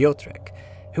to Piotrek,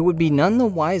 who would be none the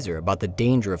wiser about the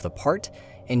danger of the part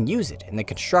and use it in the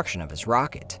construction of his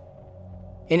rocket.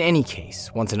 In any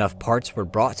case, once enough parts were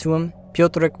brought to him,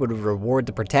 Piotrek would reward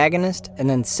the protagonist and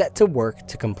then set to work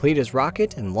to complete his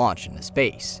rocket and launch into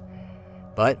space.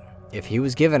 But if he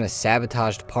was given a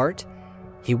sabotaged part,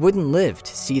 he wouldn't live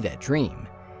to see that dream,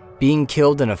 being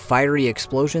killed in a fiery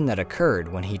explosion that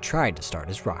occurred when he tried to start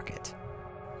his rocket.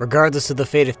 Regardless of the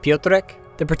fate of Piotrek,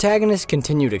 the protagonist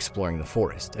continued exploring the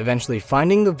forest, eventually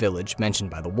finding the village mentioned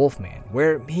by the Wolfman,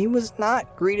 where he was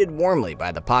not greeted warmly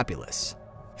by the populace.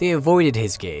 They avoided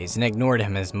his gaze and ignored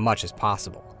him as much as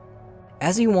possible.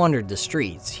 As he wandered the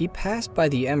streets, he passed by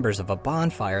the embers of a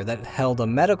bonfire that held a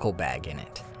medical bag in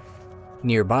it.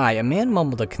 Nearby, a man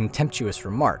mumbled a contemptuous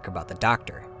remark about the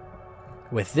doctor.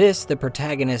 With this, the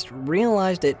protagonist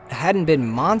realized it hadn't been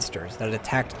monsters that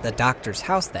attacked the doctor's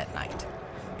house that night.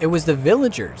 It was the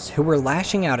villagers who were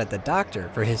lashing out at the doctor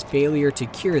for his failure to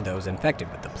cure those infected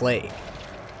with the plague.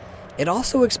 It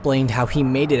also explained how he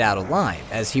made it out alive,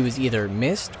 as he was either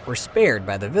missed or spared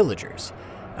by the villagers,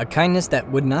 a kindness that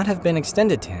would not have been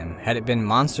extended to him had it been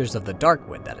monsters of the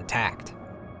Darkwood that attacked.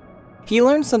 He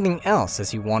learned something else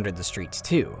as he wandered the streets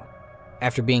too.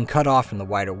 After being cut off from the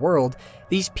wider world,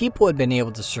 these people had been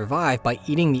able to survive by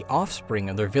eating the offspring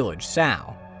of their village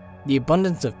sow. The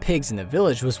abundance of pigs in the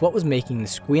village was what was making the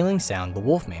squealing sound the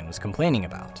Wolfman was complaining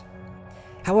about.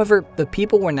 However, the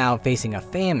people were now facing a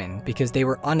famine because they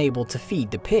were unable to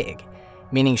feed the pig,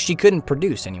 meaning she couldn't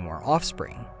produce any more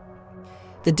offspring.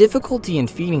 The difficulty in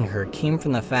feeding her came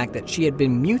from the fact that she had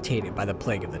been mutated by the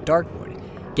plague of the Darkwood,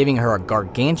 giving her a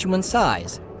gargantuan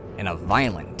size and a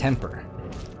violent temper.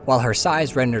 While her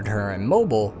size rendered her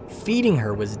immobile, feeding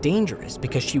her was dangerous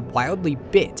because she wildly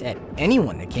bit at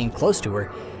anyone that came close to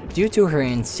her due to her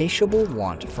insatiable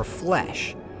want for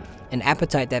flesh, an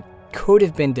appetite that could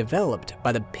have been developed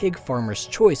by the pig farmer's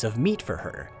choice of meat for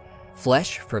her,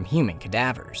 flesh from human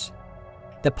cadavers.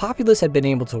 The populace had been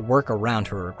able to work around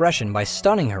her aggression by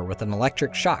stunning her with an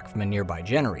electric shock from a nearby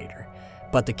generator,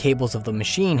 but the cables of the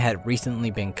machine had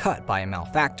recently been cut by a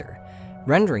malefactor,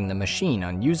 rendering the machine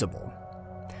unusable.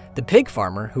 The pig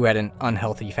farmer, who had an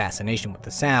unhealthy fascination with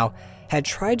the sow, had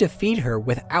tried to feed her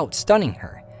without stunning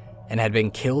her, and had been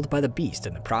killed by the beast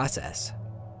in the process.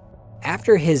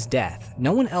 After his death,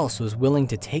 no one else was willing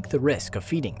to take the risk of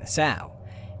feeding the sow,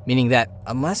 meaning that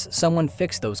unless someone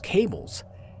fixed those cables,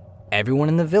 everyone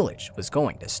in the village was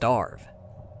going to starve.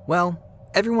 Well,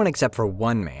 everyone except for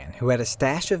one man who had a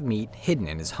stash of meat hidden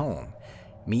in his home,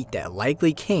 meat that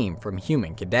likely came from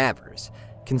human cadavers,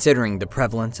 considering the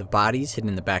prevalence of bodies hidden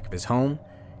in the back of his home,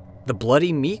 the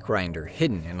bloody meat grinder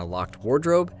hidden in a locked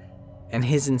wardrobe, and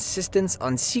his insistence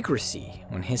on secrecy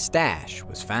when his stash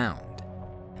was found.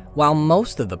 While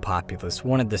most of the populace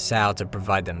wanted the sow to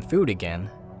provide them food again,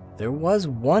 there was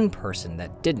one person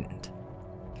that didn't.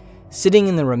 Sitting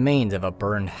in the remains of a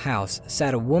burned house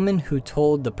sat a woman who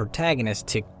told the protagonist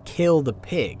to kill the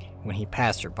pig when he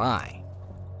passed her by.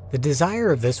 The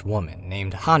desire of this woman,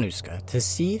 named Hanuska, to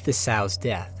see the sow's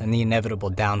death and the inevitable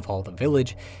downfall of the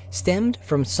village stemmed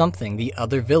from something the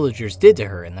other villagers did to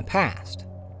her in the past.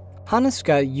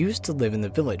 Hanuska used to live in the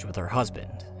village with her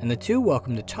husband, and the two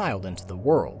welcomed a child into the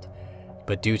world.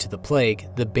 But due to the plague,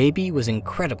 the baby was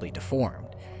incredibly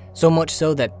deformed, so much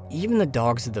so that even the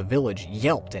dogs of the village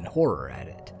yelped in horror at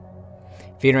it.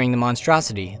 Fearing the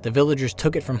monstrosity, the villagers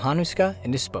took it from Hanuska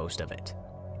and disposed of it.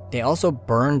 They also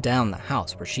burned down the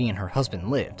house where she and her husband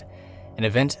lived, an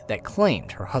event that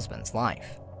claimed her husband's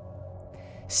life.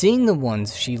 Seeing the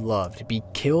ones she loved be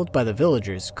killed by the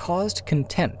villagers caused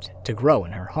contempt to grow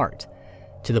in her heart,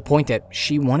 to the point that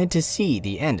she wanted to see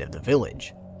the end of the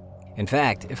village. In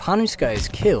fact, if Hanuska is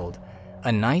killed,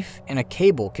 a knife and a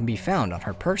cable can be found on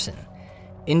her person,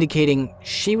 indicating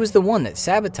she was the one that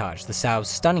sabotaged the sow's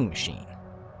stunning machine.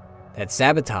 That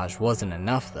sabotage wasn't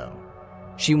enough though.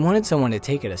 She wanted someone to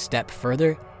take it a step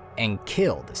further and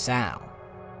kill the sow.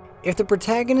 If the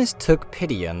protagonist took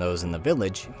pity on those in the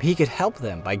village, he could help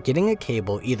them by getting a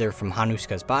cable either from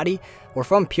Hanuska's body or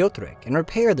from Piotrek and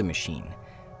repair the machine,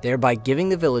 thereby giving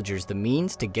the villagers the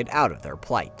means to get out of their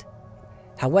plight.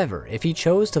 However, if he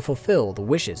chose to fulfill the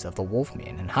wishes of the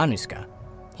Wolfman and Hanuska,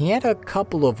 he had a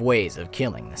couple of ways of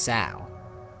killing the sow.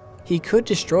 He could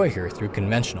destroy her through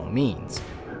conventional means,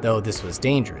 though this was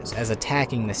dangerous as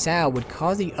attacking the sow would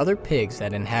cause the other pigs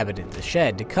that inhabited the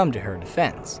shed to come to her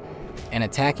defense, and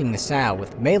attacking the sow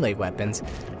with melee weapons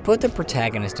put the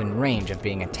protagonist in range of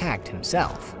being attacked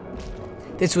himself.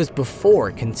 This was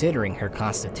before considering her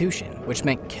constitution, which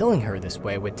meant killing her this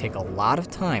way would take a lot of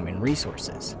time and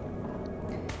resources.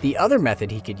 The other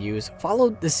method he could use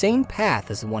followed the same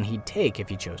path as the one he'd take if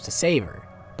he chose to save her,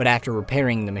 but after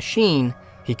repairing the machine,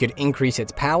 he could increase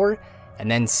its power and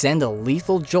then send a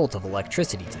lethal jolt of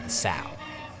electricity to the sow,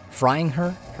 frying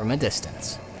her from a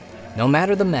distance. No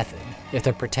matter the method, if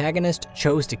the protagonist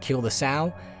chose to kill the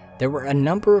sow, there were a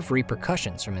number of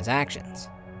repercussions from his actions.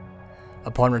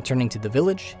 Upon returning to the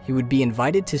village, he would be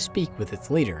invited to speak with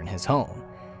its leader in his home,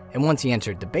 and once he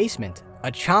entered the basement,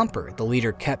 a chomper the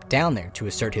leader kept down there to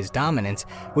assert his dominance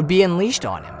would be unleashed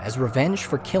on him as revenge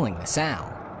for killing the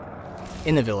sow.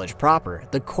 In the village proper,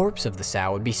 the corpse of the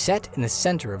sow would be set in the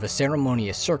center of a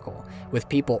ceremonious circle, with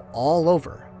people all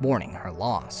over mourning her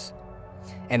loss.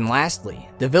 And lastly,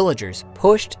 the villagers,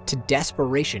 pushed to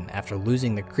desperation after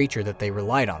losing the creature that they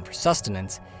relied on for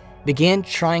sustenance, began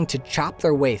trying to chop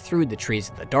their way through the trees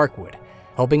of the Darkwood,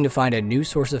 hoping to find a new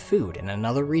source of food in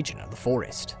another region of the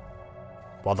forest.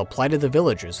 While the plight of the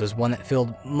villagers was one that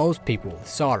filled most people with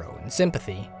sorrow and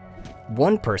sympathy,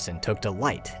 one person took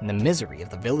delight in the misery of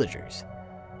the villagers.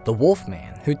 The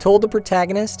Wolfman, who told the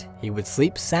protagonist he would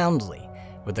sleep soundly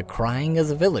with the crying of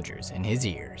the villagers in his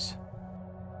ears.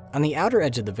 On the outer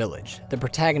edge of the village, the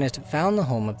protagonist found the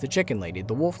home of the chicken lady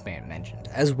the Wolfman mentioned,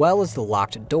 as well as the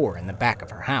locked door in the back of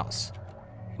her house.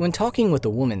 When talking with the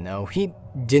woman though, he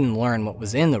didn't learn what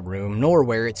was in the room nor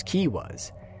where its key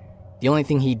was. The only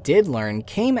thing he did learn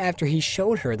came after he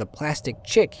showed her the plastic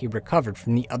chick he recovered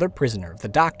from the other prisoner of the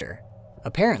doctor.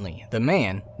 Apparently, the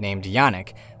man, named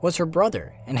Yannick, was her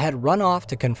brother and had run off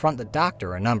to confront the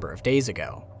doctor a number of days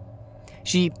ago.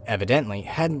 She evidently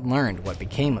hadn't learned what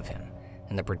became of him,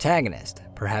 and the protagonist,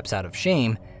 perhaps out of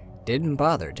shame, didn't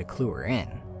bother to clue her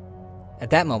in. At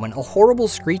that moment, a horrible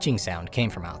screeching sound came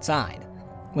from outside.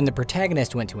 When the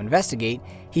protagonist went to investigate,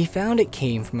 he found it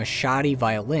came from a shoddy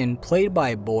violin played by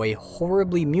a boy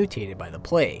horribly mutated by the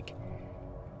plague.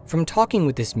 From talking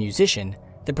with this musician,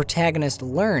 the protagonist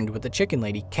learned what the chicken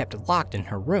lady kept locked in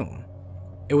her room.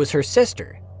 It was her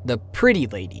sister, the pretty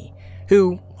lady,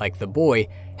 who, like the boy,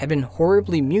 had been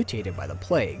horribly mutated by the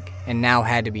plague, and now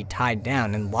had to be tied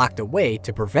down and locked away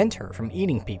to prevent her from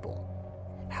eating people.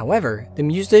 However, the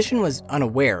musician was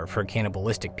unaware of her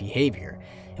cannibalistic behavior,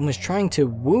 and was trying to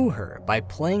woo her by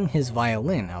playing his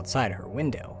violin outside her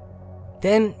window.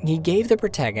 Then, he gave the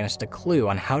protagonist a clue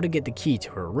on how to get the key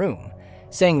to her room,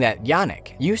 saying that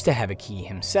Yannick used to have a key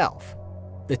himself.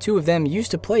 The two of them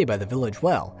used to play by the village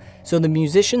well, so the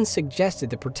musician suggested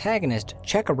the protagonist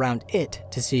check around it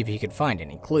to see if he could find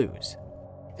any clues.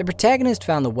 The protagonist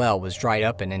found the well was dried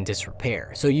up and in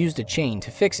disrepair, so used a chain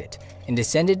to fix it, and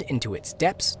descended into its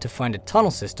depths to find a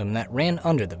tunnel system that ran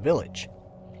under the village.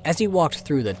 As he walked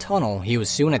through the tunnel, he was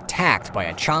soon attacked by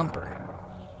a chomper.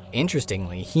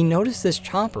 Interestingly, he noticed this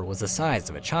chomper was the size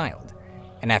of a child,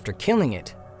 and after killing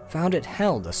it, found it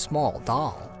held a small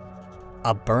doll,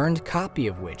 a burned copy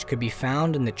of which could be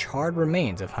found in the charred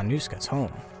remains of Hanuska's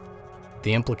home.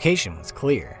 The implication was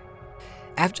clear.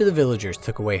 After the villagers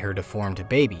took away her deformed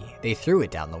baby, they threw it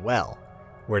down the well,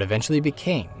 where it eventually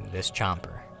became this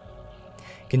chomper.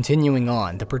 Continuing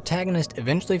on, the protagonist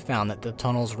eventually found that the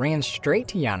tunnels ran straight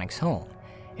to Yannick's home,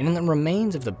 and in the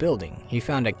remains of the building, he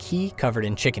found a key covered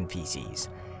in chicken feces,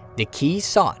 the key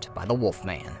sought by the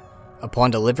Wolfman.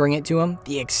 Upon delivering it to him,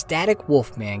 the ecstatic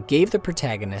Wolfman gave the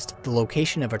protagonist the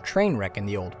location of a train wreck in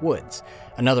the old woods,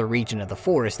 another region of the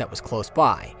forest that was close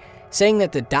by, saying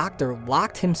that the doctor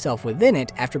locked himself within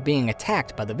it after being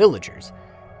attacked by the villagers,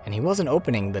 and he wasn't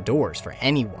opening the doors for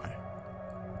anyone.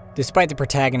 Despite the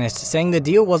protagonist saying the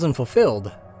deal wasn't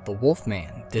fulfilled, the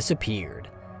Wolfman disappeared,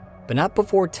 but not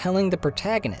before telling the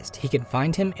protagonist he could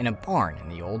find him in a barn in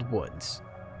the old woods.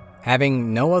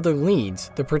 Having no other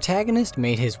leads, the protagonist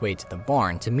made his way to the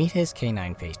barn to meet his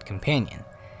canine-faced companion,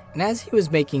 and as he was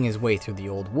making his way through the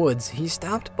old woods, he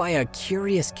stopped by a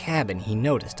curious cabin he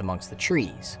noticed amongst the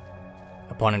trees.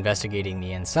 Upon investigating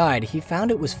the inside, he found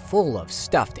it was full of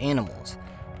stuffed animals,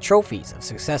 trophies of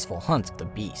successful hunts of the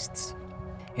beasts.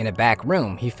 In a back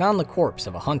room, he found the corpse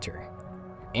of a hunter.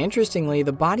 Interestingly,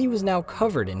 the body was now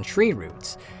covered in tree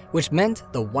roots, which meant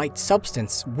the white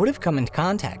substance would have come in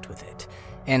contact with it,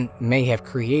 and may have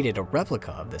created a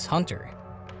replica of this hunter.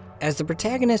 As the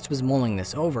protagonist was mulling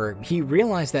this over, he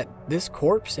realized that this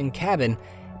corpse and cabin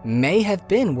may have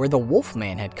been where the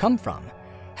Wolfman had come from,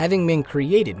 having been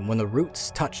created when the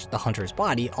roots touched the hunter's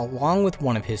body along with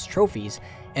one of his trophies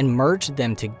and merged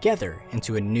them together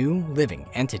into a new living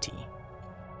entity.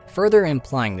 Further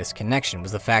implying this connection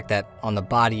was the fact that on the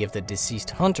body of the deceased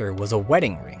hunter was a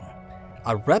wedding ring,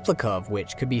 a replica of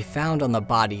which could be found on the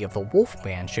body of the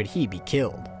Wolfman should he be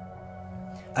killed.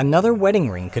 Another wedding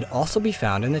ring could also be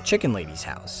found in the Chicken Lady's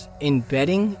house, in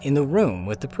bedding in the room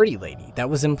with the Pretty Lady that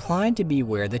was implied to be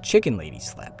where the Chicken Lady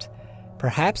slept,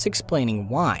 perhaps explaining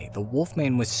why the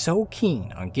Wolfman was so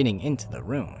keen on getting into the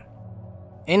room.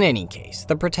 In any case,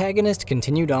 the protagonist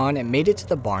continued on and made it to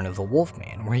the barn of the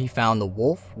Wolfman, where he found the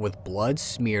wolf with blood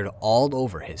smeared all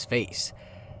over his face,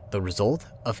 the result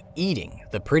of eating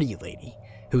the Pretty Lady,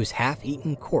 whose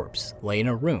half-eaten corpse lay in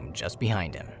a room just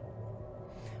behind him.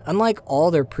 Unlike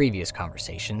all their previous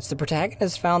conversations, the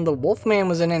protagonist found the Wolfman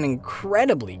was in an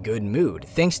incredibly good mood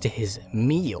thanks to his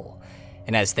meal,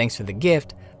 and as thanks for the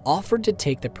gift, offered to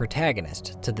take the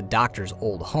protagonist to the doctor's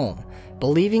old home,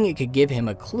 believing it could give him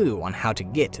a clue on how to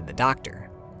get to the doctor.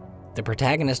 The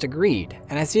protagonist agreed,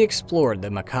 and as he explored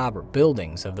the macabre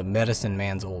buildings of the medicine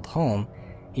man's old home,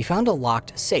 he found a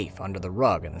locked safe under the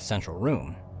rug in the central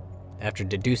room. After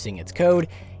deducing its code,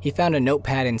 he found a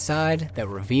notepad inside that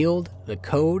revealed the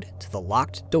code to the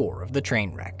locked door of the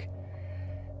train wreck.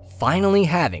 Finally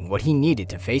having what he needed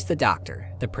to face the doctor,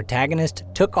 the protagonist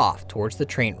took off towards the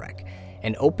train wreck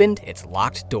and opened its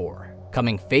locked door,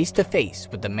 coming face to face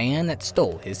with the man that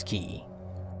stole his key.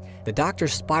 The doctor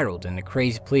spiraled into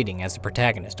crazed pleading as the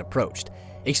protagonist approached,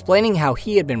 explaining how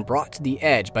he had been brought to the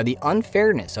edge by the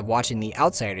unfairness of watching the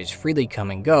outsiders freely come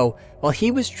and go while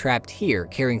he was trapped here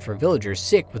caring for villagers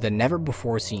sick with a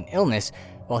never-before-seen illness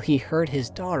while he heard his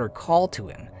daughter call to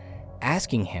him,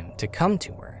 asking him to come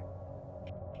to her.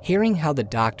 Hearing how the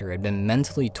doctor had been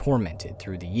mentally tormented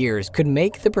through the years could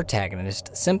make the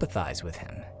protagonist sympathize with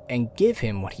him and give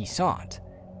him what he sought,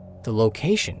 the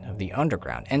location of the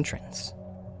underground entrance.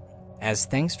 As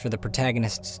thanks for the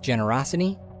protagonist's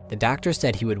generosity, the doctor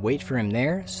said he would wait for him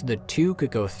there so the two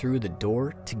could go through the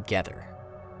door together.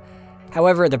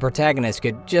 However, the protagonist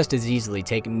could just as easily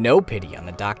take no pity on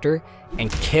the doctor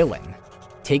and kill him,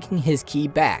 taking his key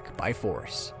back by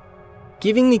force.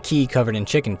 Giving the key covered in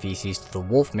chicken feces to the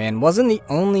Wolfman wasn't the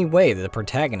only way that the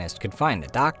protagonist could find the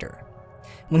doctor.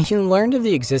 When he learned of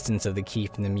the existence of the key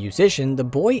from the musician, the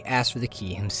boy asked for the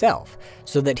key himself,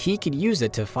 so that he could use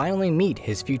it to finally meet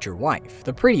his future wife,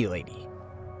 the Pretty Lady.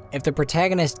 If the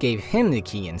protagonist gave him the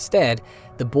key instead,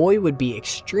 the boy would be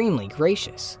extremely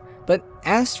gracious, but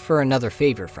asked for another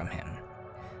favor from him.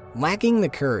 Lacking the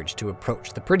courage to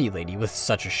approach the Pretty Lady with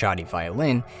such a shoddy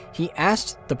violin, he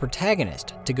asked the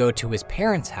protagonist to go to his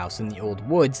parents' house in the old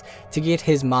woods to get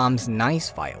his mom's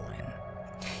nice violin.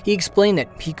 He explained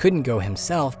that he couldn't go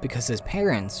himself because his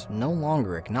parents no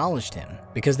longer acknowledged him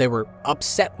because they were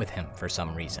upset with him for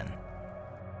some reason.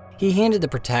 He handed the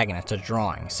protagonist a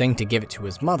drawing, saying to give it to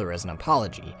his mother as an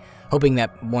apology, hoping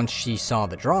that once she saw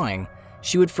the drawing,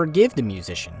 she would forgive the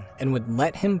musician and would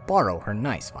let him borrow her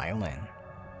nice violin.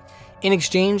 In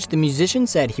exchange, the musician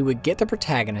said he would get the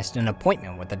protagonist an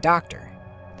appointment with the doctor.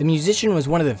 The musician was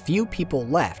one of the few people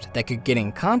left that could get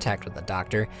in contact with the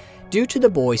doctor due to the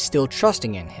boy still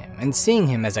trusting in him and seeing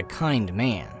him as a kind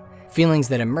man, feelings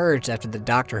that emerged after the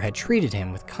doctor had treated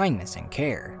him with kindness and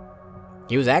care.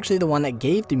 He was actually the one that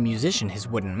gave the musician his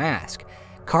wooden mask,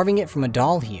 carving it from a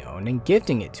doll he owned and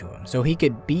gifting it to him so he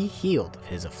could be healed of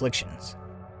his afflictions.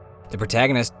 The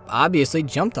protagonist obviously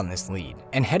jumped on this lead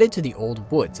and headed to the old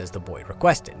woods as the boy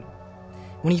requested.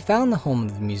 When he found the home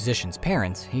of the musician's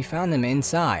parents, he found them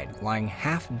inside, lying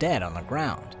half dead on the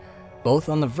ground, both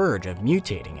on the verge of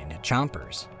mutating into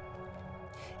chompers.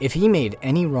 If he made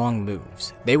any wrong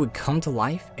moves, they would come to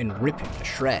life and rip him to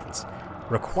shreds,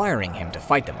 requiring him to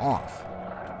fight them off.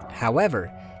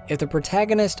 However, if the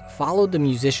protagonist followed the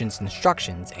musician's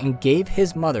instructions and gave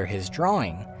his mother his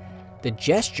drawing, the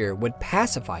gesture would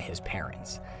pacify his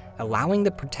parents, allowing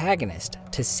the protagonist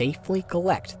to safely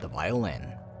collect the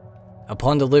violin.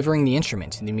 Upon delivering the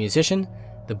instrument to the musician,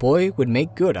 the boy would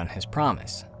make good on his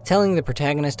promise, telling the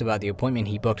protagonist about the appointment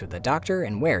he booked with the doctor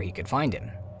and where he could find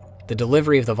him. The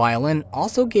delivery of the violin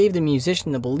also gave the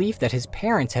musician the belief that his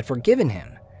parents had forgiven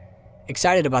him.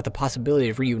 Excited about the possibility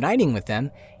of reuniting with them,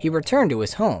 he returned to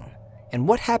his home, and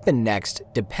what happened next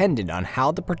depended on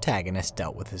how the protagonist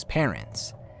dealt with his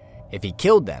parents. If he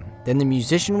killed them, then the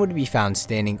musician would be found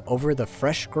standing over the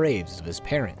fresh graves of his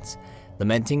parents,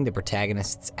 lamenting the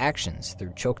protagonist's actions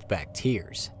through choked-back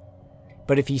tears.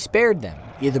 But if he spared them,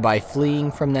 either by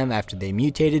fleeing from them after they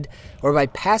mutated, or by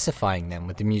pacifying them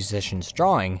with the musician's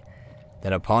drawing,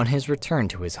 then upon his return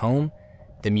to his home,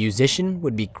 the musician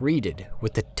would be greeted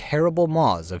with the terrible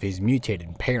maws of his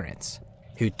mutated parents,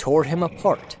 who tore him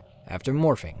apart after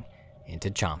morphing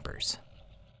into chompers.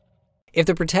 If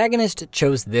the protagonist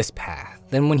chose this path,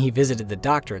 then when he visited the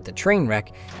doctor at the train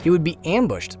wreck, he would be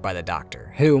ambushed by the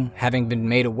doctor, who, having been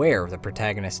made aware of the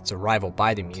protagonist's arrival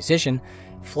by the musician,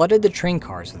 flooded the train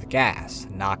cars with gas,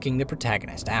 knocking the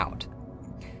protagonist out.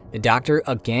 The doctor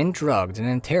again drugged and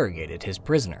interrogated his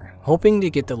prisoner, hoping to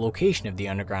get the location of the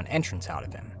underground entrance out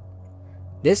of him.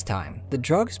 This time, the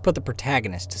drugs put the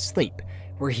protagonist to sleep,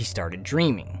 where he started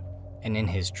dreaming, and in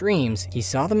his dreams, he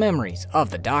saw the memories of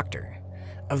the doctor,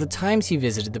 of the times he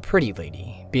visited the pretty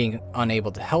lady, being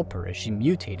unable to help her as she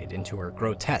mutated into her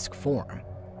grotesque form,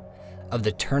 of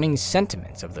the turning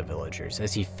sentiments of the villagers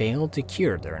as he failed to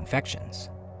cure their infections.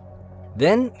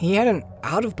 Then he had an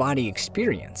out-of-body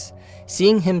experience,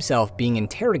 seeing himself being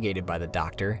interrogated by the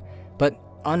doctor, but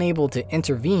unable to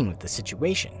intervene with the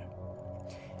situation.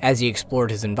 As he explored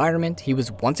his environment, he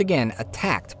was once again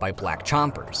attacked by black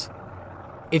chompers.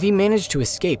 If he managed to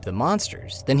escape the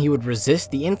monsters, then he would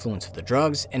resist the influence of the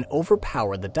drugs and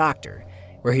overpower the doctor,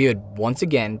 where he would once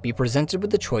again be presented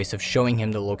with the choice of showing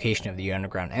him the location of the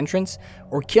underground entrance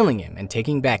or killing him and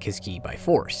taking back his key by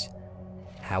force.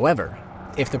 However,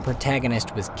 if the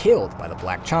protagonist was killed by the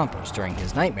black chompers during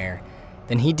his nightmare,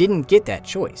 then he didn't get that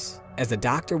choice, as the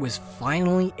doctor was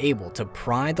finally able to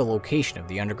pry the location of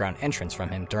the underground entrance from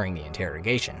him during the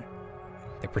interrogation.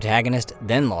 The protagonist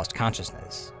then lost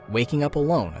consciousness, waking up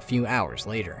alone a few hours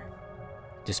later.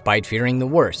 Despite fearing the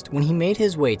worst, when he made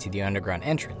his way to the underground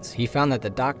entrance, he found that the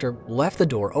doctor left the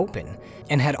door open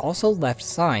and had also left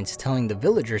signs telling the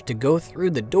villagers to go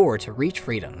through the door to reach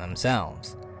freedom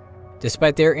themselves.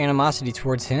 Despite their animosity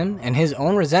towards him and his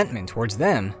own resentment towards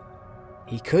them,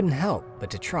 he couldn't help but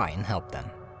to try and help them.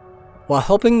 While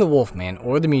helping the Wolfman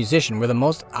or the musician were the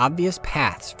most obvious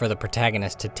paths for the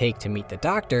protagonist to take to meet the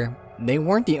doctor, they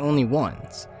weren't the only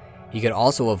ones. He could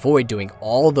also avoid doing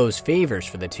all those favors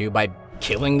for the two by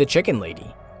killing the chicken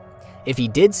lady. If he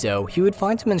did so, he would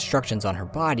find some instructions on her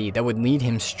body that would lead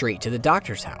him straight to the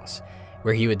doctor's house,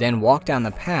 where he would then walk down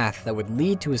the path that would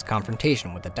lead to his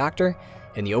confrontation with the doctor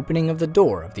and the opening of the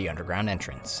door of the underground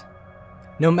entrance.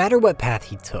 No matter what path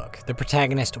he took, the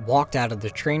protagonist walked out of the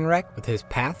train wreck with his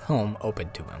path home open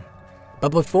to him.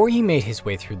 But before he made his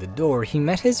way through the door, he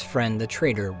met his friend the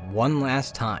traitor one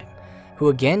last time, who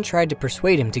again tried to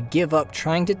persuade him to give up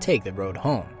trying to take the road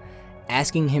home,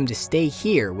 asking him to stay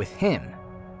here with him.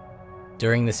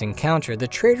 During this encounter, the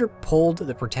traitor pulled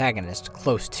the protagonist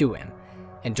close to him,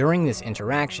 and during this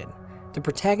interaction, the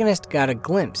protagonist got a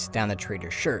glimpse down the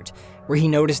traitor's shirt, where he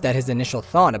noticed that his initial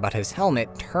thought about his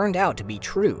helmet turned out to be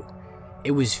true.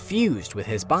 It was fused with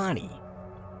his body.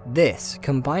 This,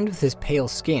 combined with his pale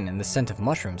skin and the scent of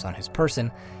mushrooms on his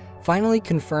person, finally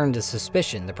confirmed the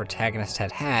suspicion the protagonist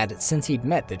had had since he'd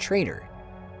met the traitor.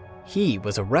 He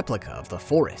was a replica of the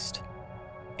forest.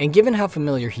 And given how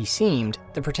familiar he seemed,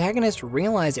 the protagonist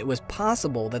realized it was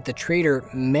possible that the traitor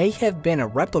may have been a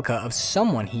replica of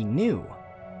someone he knew.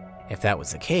 If that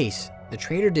was the case, the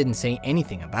traitor didn't say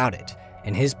anything about it,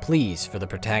 and his pleas for the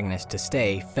protagonist to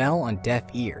stay fell on deaf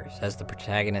ears as the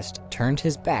protagonist turned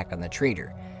his back on the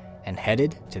traitor and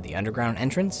headed to the underground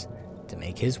entrance to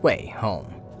make his way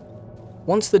home.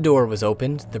 Once the door was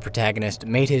opened, the protagonist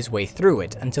made his way through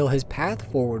it until his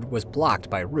path forward was blocked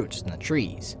by roots in the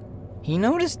trees. He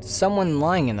noticed someone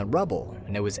lying in the rubble,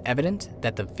 and it was evident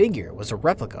that the figure was a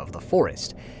replica of the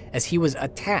forest, as he was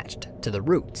attached to the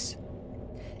roots.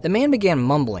 The man began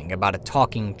mumbling about a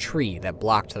talking tree that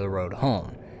blocked the road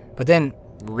home, but then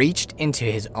reached into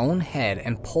his own head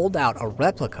and pulled out a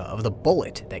replica of the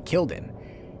bullet that killed him,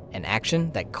 an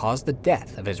action that caused the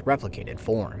death of his replicated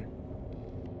form.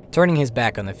 Turning his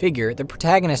back on the figure, the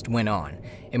protagonist went on,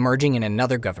 emerging in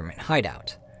another government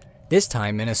hideout. this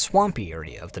time in a swampy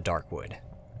area of the Darkwood.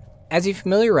 As he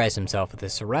familiarized himself with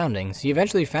his surroundings, he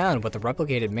eventually found what the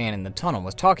replicated man in the tunnel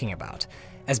was talking about,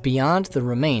 as beyond the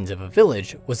remains of a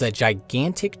village was a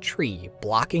gigantic tree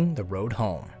blocking the road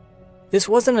home. This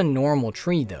wasn't a normal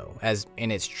tree though, as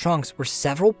in its trunks were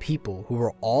several people who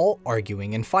were all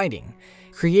arguing and fighting,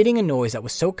 creating a noise that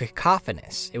was so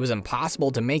cacophonous it was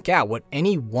impossible to make out what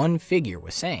any one figure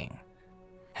was saying.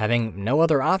 Having no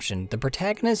other option, the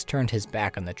protagonist turned his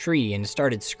back on the tree and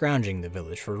started scrounging the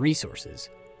village for resources.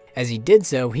 As he did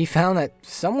so, he found that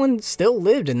someone still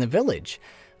lived in the village,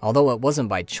 although it wasn't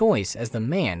by choice as the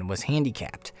man was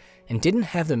handicapped and didn't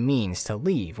have the means to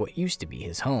leave what used to be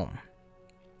his home.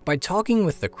 By talking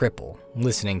with the cripple,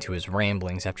 listening to his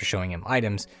ramblings after showing him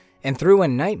items, and through a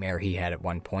nightmare he had at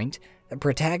one point, the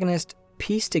protagonist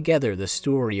pieced together the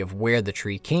story of where the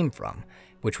tree came from,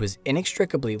 which was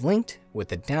inextricably linked with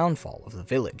the downfall of the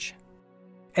village.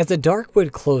 As the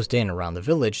Darkwood closed in around the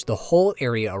village, the whole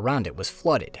area around it was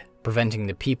flooded, preventing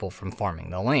the people from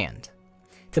farming the land.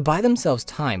 To buy themselves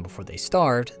time before they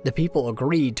starved, the people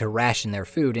agreed to ration their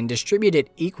food and distribute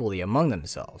it equally among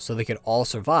themselves so they could all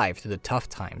survive through the tough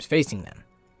times facing them.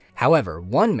 However,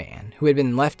 one man, who had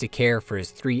been left to care for his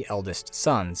 3 eldest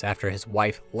sons after his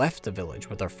wife left the village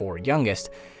with her 4 youngest,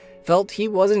 felt he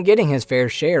wasn't getting his fair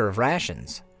share of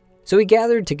rations. So he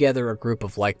gathered together a group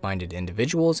of like-minded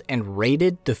individuals and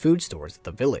raided the food stores of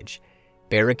the village,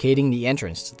 barricading the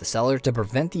entrance to the cellar to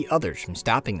prevent the others from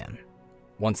stopping them.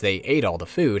 Once they ate all the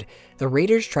food, the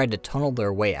raiders tried to tunnel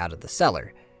their way out of the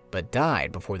cellar, but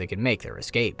died before they could make their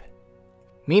escape.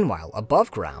 Meanwhile, above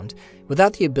ground,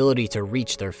 without the ability to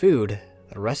reach their food,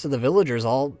 the rest of the villagers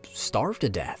all starved to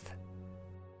death.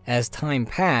 As time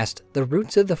passed, the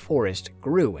roots of the forest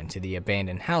grew into the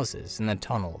abandoned houses in the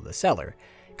tunnel of the cellar,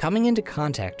 coming into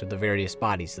contact with the various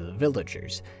bodies of the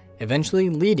villagers, eventually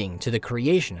leading to the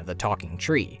creation of the talking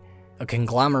tree, a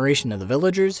conglomeration of the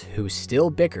villagers who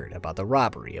still bickered about the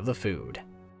robbery of the food.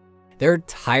 Their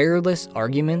tireless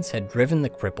arguments had driven the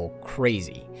cripple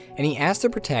crazy, and he asked the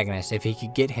protagonist if he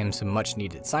could get him some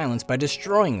much-needed silence by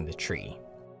destroying the tree.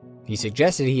 He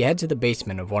suggested he head to the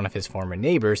basement of one of his former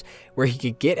neighbors where he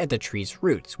could get at the tree's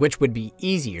roots, which would be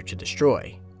easier to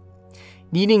destroy.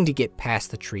 Needing to get past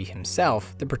the tree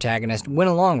himself, the protagonist went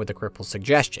along with the cripple's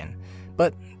suggestion,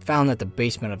 but found that the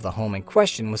basement of the home in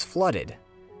question was flooded.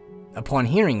 Upon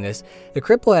hearing this, the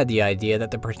cripple had the idea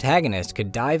that the protagonist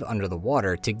could dive under the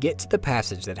water to get to the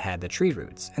passage that had the tree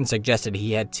roots, and suggested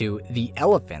he head to the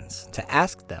elephants to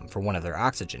ask them for one of their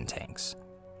oxygen tanks.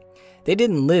 They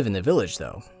didn't live in the village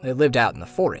though, they lived out in the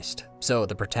forest, so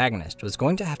the protagonist was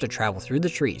going to have to travel through the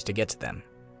trees to get to them.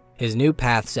 His new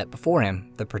path set before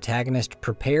him, the protagonist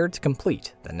prepared to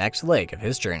complete the next leg of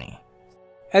his journey.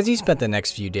 As he spent the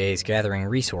next few days gathering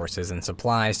resources and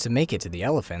supplies to make it to the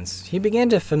elephants, he began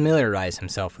to familiarize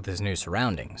himself with his new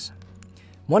surroundings.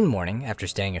 One morning, after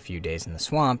staying a few days in the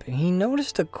swamp, he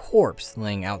noticed a corpse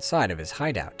laying outside of his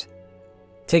hideout.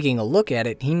 Taking a look at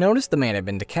it, he noticed the man had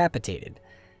been decapitated,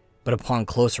 but upon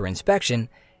closer inspection,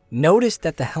 noticed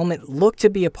that the helmet looked to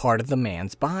be a part of the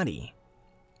man's body.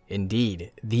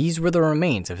 Indeed, these were the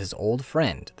remains of his old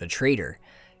friend, the traitor,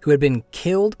 who had been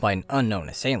killed by an unknown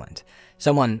assailant,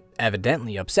 someone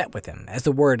evidently upset with him as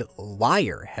the word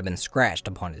liar had been scratched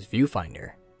upon his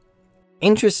viewfinder.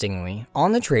 Interestingly,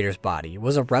 on the traitor's body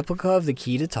was a replica of the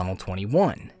key to Tunnel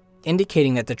 21,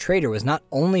 indicating that the traitor was not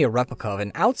only a replica of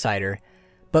an outsider,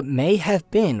 but may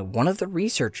have been one of the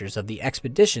researchers of the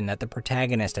expedition that the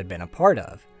protagonist had been a part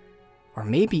of, or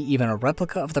maybe even a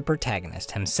replica of the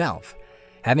protagonist himself,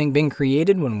 having been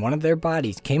created when one of their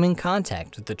bodies came in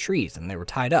contact with the trees and they were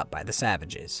tied up by the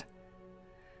savages.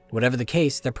 Whatever the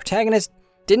case, the protagonist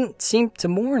didn't seem to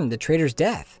mourn the traitor's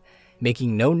death,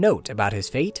 making no note about his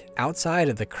fate outside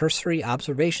of the cursory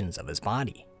observations of his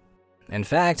body. In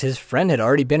fact, his friend had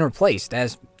already been replaced,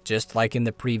 as, just like in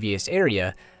the previous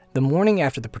area, the morning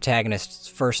after the protagonist's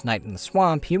first night in the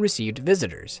swamp, he received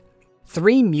visitors.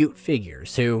 3 mute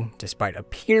figures who, despite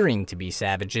appearing to be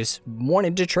savages,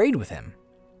 wanted to trade with him.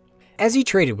 As he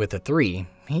traded with the 3,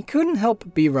 he couldn't help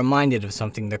but be reminded of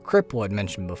something the cripple had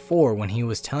mentioned before when he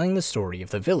was telling the story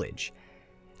of the village.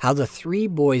 How the 3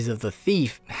 boys of the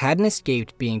thief hadn't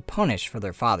escaped being punished for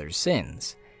their father's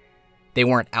sins. They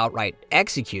weren't outright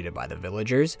executed by the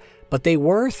villagers, but they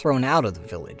were thrown out of the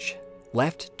village,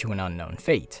 left to an unknown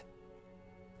fate.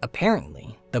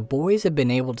 Apparently, the boys had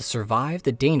been able to survive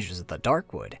the dangers of the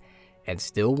Darkwood, and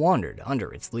still wandered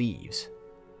under its leaves.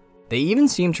 They even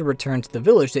seemed to return to the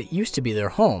village that used to be their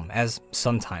home, as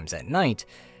sometimes at night,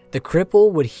 the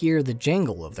cripple would hear the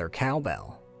jangle of their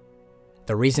cowbell.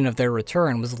 The reason of their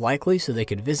return was likely so they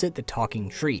could visit the talking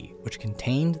tree, which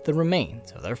contained the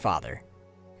remains of their father.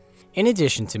 In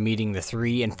addition to meeting the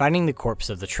three and finding the corpse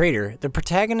of the traitor, the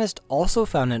protagonist also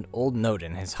found an old note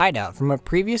in his hideout from a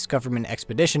previous government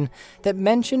expedition that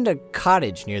mentioned a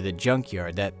cottage near the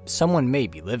junkyard that someone may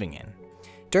be living in.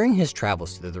 During his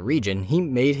travels through the region, he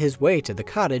made his way to the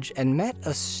cottage and met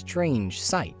a strange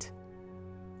sight.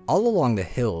 All along the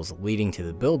hills leading to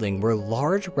the building were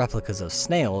large replicas of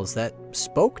snails that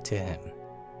spoke to him.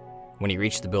 When he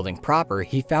reached the building proper,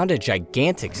 he found a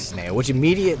gigantic snail which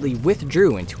immediately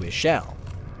withdrew into his shell.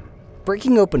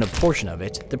 Breaking open a portion of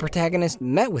it, the protagonist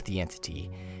met with the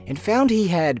entity and found he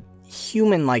had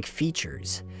human-like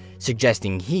features,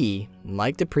 suggesting he,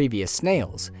 like the previous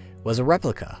snails, was a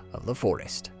replica of the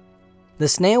forest. The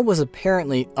snail was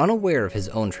apparently unaware of his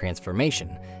own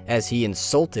transformation, as he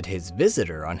insulted his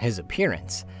visitor on his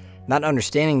appearance, not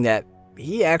understanding that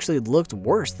he actually looked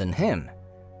worse than him.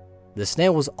 The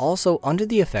snail was also under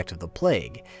the effect of the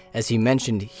plague, as he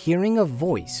mentioned hearing a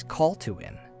voice call to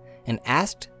him, and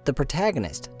asked the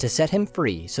protagonist to set him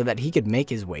free so that he could make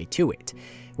his way to it,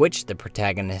 which the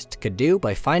protagonist could do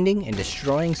by finding and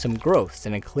destroying some growths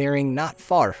in a clearing not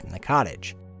far from the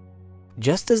cottage.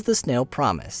 Just as the snail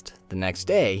promised, the next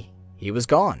day, he was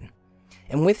gone,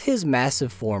 and with his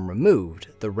massive form removed,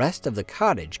 the rest of the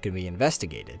cottage could be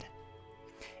investigated.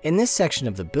 In this section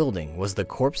of the building was the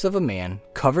corpse of a man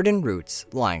covered in roots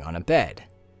lying on a bed.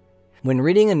 When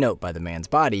reading a note by the man's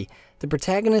body, the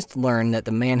protagonist learned that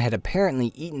the man had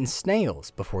apparently eaten snails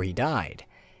before he died,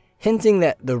 hinting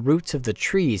that the roots of the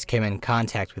trees came in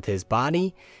contact with his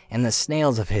body and the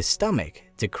snails of his stomach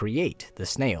to create the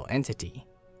snail entity.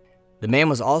 The man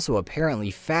was also apparently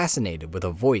fascinated with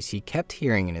a voice he kept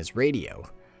hearing in his radio,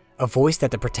 a voice that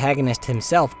the protagonist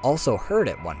himself also heard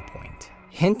at one point,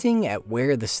 hinting at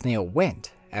where the snail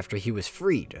went after he was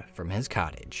freed from his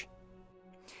cottage.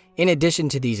 In addition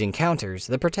to these encounters,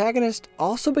 the protagonist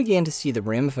also began to see the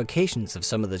ramifications of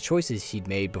some of the choices he'd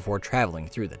made before traveling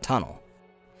through the tunnel.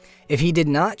 If he did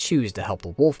not choose to help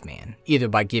the Wolfman, either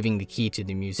by giving the key to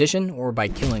the musician or by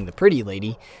killing the pretty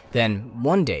lady, then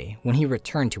one day, when he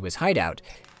returned to his hideout,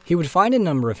 he would find a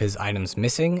number of his items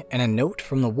missing and a note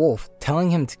from the wolf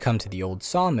telling him to come to the old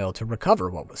sawmill to recover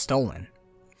what was stolen.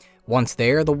 Once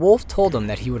there, the wolf told him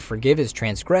that he would forgive his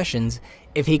transgressions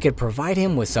if he could provide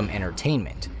him with some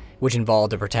entertainment, which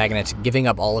involved the protagonist giving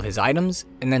up all of his items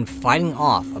and then fighting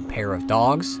off a pair of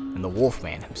dogs and the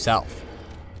Wolfman himself.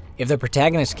 If the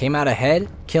protagonist came out ahead,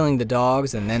 killing the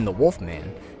dogs and then the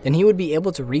Wolfman, then he would be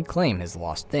able to reclaim his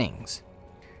lost things.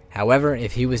 However,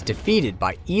 if he was defeated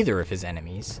by either of his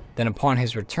enemies, then upon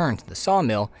his return to the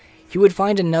sawmill, he would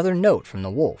find another note from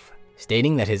the wolf,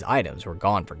 stating that his items were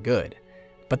gone for good,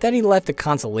 but that he left a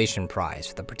consolation prize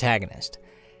for the protagonist,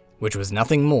 which was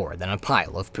nothing more than a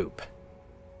pile of poop.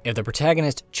 If the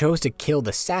protagonist chose to kill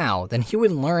the sow, then he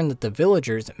would learn that the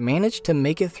villagers managed to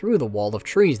make it through the wall of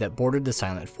trees that bordered the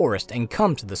silent forest and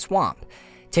come to the swamp,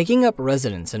 taking up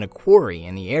residence in a quarry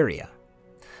in the area.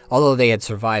 Although they had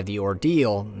survived the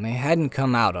ordeal, they hadn't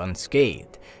come out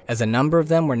unscathed, as a number of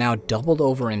them were now doubled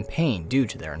over in pain due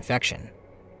to their infection.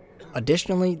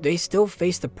 Additionally, they still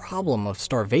faced the problem of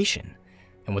starvation,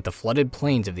 and with the flooded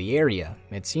plains of the area,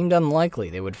 it seemed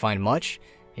unlikely they would find much,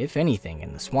 if anything,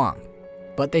 in the swamp.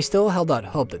 But they still held out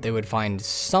hope that they would find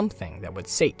something that would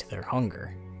sate their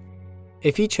hunger.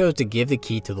 If he chose to give the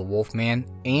key to the Wolfman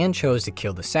and chose to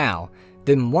kill the sow,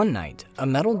 then one night, a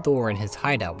metal door in his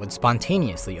hideout would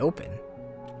spontaneously open.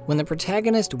 When the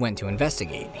protagonist went to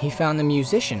investigate, he found the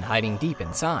musician hiding deep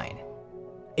inside.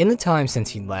 In the time since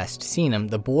he'd last seen him,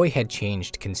 the boy had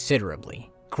changed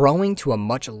considerably, growing to a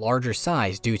much larger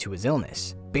size due to his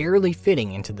illness, barely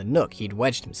fitting into the nook he'd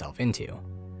wedged himself into.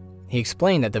 He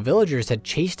explained that the villagers had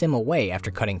chased him away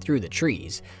after cutting through the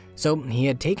trees, so he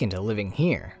had taken to living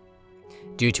here.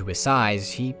 Due to his size,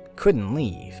 he couldn't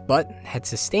leave, but had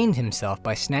sustained himself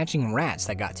by snatching rats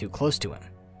that got too close to him.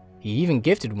 He even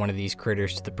gifted one of these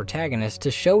critters to the protagonist to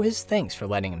show his thanks for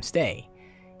letting him stay,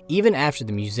 even after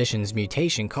the musician's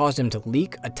mutation caused him to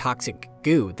leak a toxic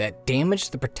goo that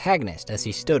damaged the protagonist as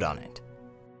he stood on it.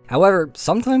 However,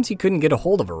 sometimes he couldn't get a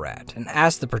hold of a rat and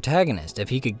asked the protagonist if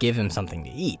he could give him something to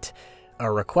eat,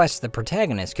 a request the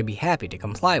protagonist could be happy to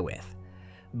comply with.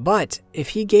 But if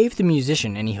he gave the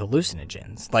musician any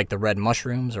hallucinogens, like the red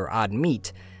mushrooms or odd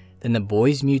meat, then the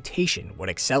boy's mutation would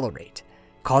accelerate,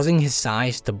 causing his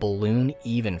size to balloon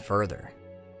even further.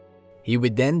 He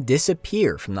would then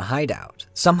disappear from the hideout,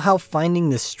 somehow finding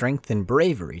the strength and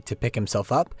bravery to pick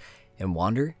himself up and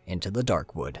wander into the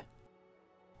Darkwood.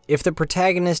 If the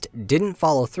protagonist didn't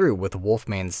follow through with the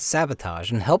Wolfman's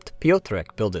sabotage and helped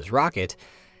Piotrek build his rocket,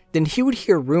 then he would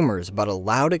hear rumors about a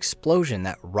loud explosion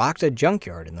that rocked a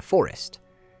junkyard in the forest.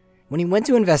 When he went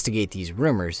to investigate these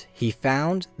rumors, he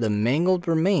found the mangled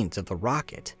remains of the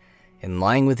rocket, and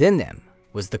lying within them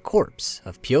was the corpse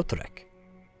of Piotrek.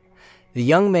 The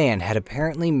young man had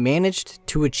apparently managed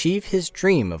to achieve his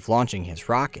dream of launching his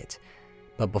rocket,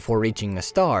 but before reaching the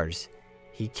stars,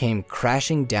 he came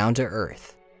crashing down to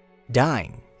Earth,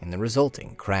 dying in the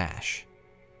resulting crash.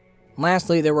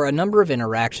 Lastly, there were a number of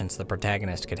interactions the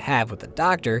protagonist could have with the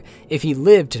doctor if he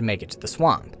lived to make it to the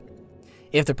swamp.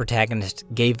 If the protagonist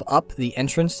gave up the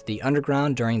entrance to the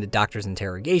underground during the doctor's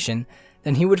interrogation,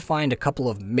 then he would find a couple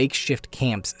of makeshift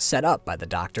camps set up by the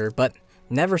doctor, but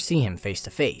never see him face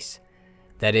to face.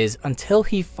 That is, until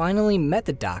he finally met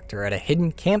the doctor at a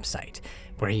hidden campsite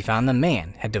where he found the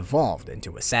man had devolved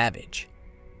into a savage.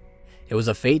 It was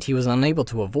a fate he was unable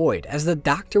to avoid, as the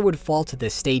doctor would fall to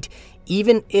this state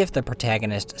even if the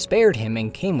protagonist spared him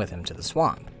and came with him to the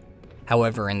swamp.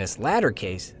 However, in this latter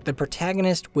case, the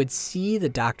protagonist would see the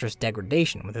doctor's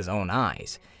degradation with his own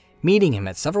eyes, meeting him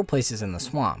at several places in the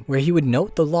swamp where he would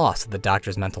note the loss of the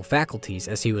doctor's mental faculties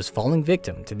as he was falling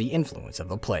victim to the influence of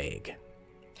the plague.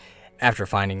 After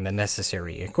finding the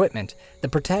necessary equipment, the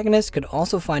protagonist could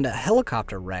also find a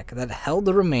helicopter wreck that held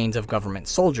the remains of government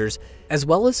soldiers, as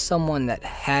well as someone that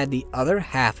had the other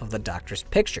half of the doctor's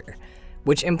picture,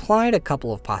 which implied a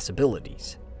couple of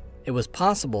possibilities. It was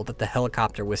possible that the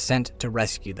helicopter was sent to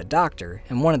rescue the doctor,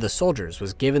 and one of the soldiers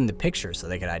was given the picture so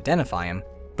they could identify him,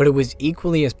 but it was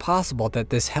equally as possible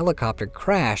that this helicopter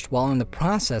crashed while in the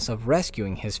process of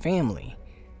rescuing his family,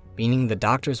 meaning the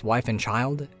doctor's wife and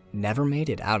child never made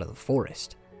it out of the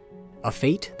forest, a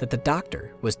fate that the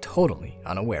doctor was totally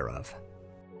unaware of.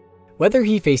 Whether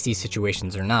he faced these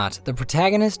situations or not, the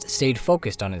protagonist stayed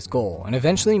focused on his goal and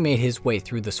eventually made his way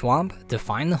through the swamp to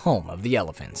find the home of the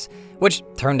elephants, which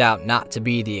turned out not to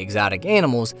be the exotic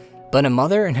animals, but a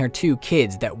mother and her 2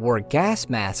 kids that wore gas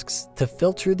masks to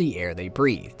filter the air they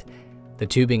breathed. The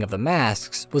tubing of the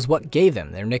masks was what gave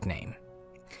them their nickname.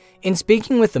 In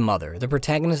speaking with the mother, the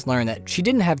protagonist learned that she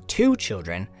didn't have 2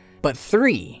 children, but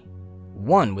 3.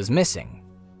 One was missing.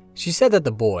 She said that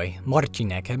the boy,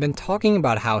 Marcinek, had been talking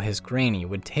about how his granny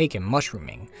would take him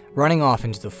mushrooming, running off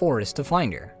into the forest to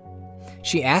find her.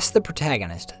 She asked the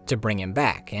protagonist to bring him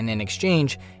back, and in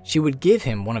exchange, she would give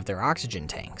him one of their oxygen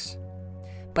tanks.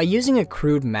 By using a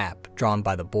crude map drawn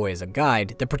by the boy as a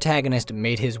guide, the protagonist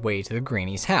made his way to the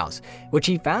granny's house, which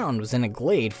he found was in a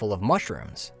glade full of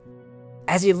mushrooms.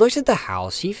 As he looked at the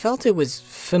house, he felt it was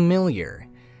familiar,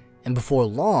 and before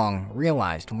long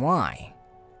realized why.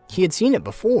 He had seen it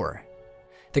before.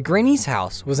 The granny's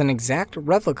house was an exact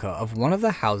replica of one of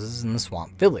the houses in the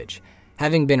swamp village,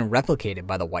 having been replicated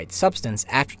by the white substance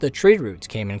after the tree roots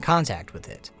came in contact with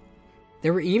it.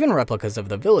 There were even replicas of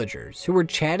the villagers who were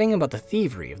chatting about the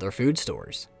thievery of their food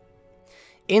stores.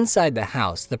 Inside the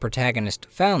house, the protagonist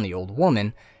found the old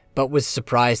woman, but was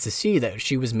surprised to see that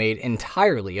she was made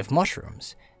entirely of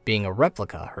mushrooms, being a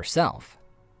replica herself.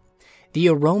 The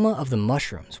aroma of the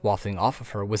mushrooms wafting off of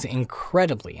her was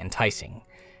incredibly enticing,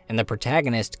 and the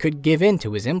protagonist could give in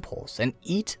to his impulse and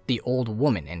eat the old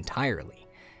woman entirely,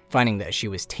 finding that she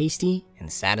was tasty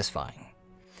and satisfying.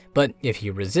 But if he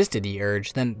resisted the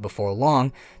urge, then before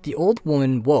long, the old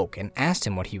woman woke and asked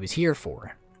him what he was here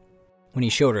for. When he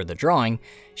showed her the drawing,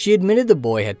 she admitted the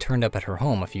boy had turned up at her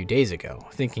home a few days ago,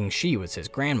 thinking she was his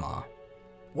grandma.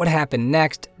 What happened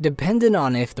next depended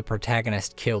on if the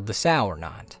protagonist killed the sow or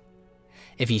not.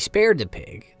 If he spared the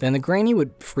pig, then the granny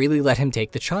would freely let him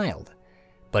take the child.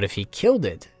 But if he killed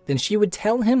it, then she would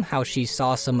tell him how she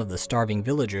saw some of the starving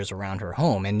villagers around her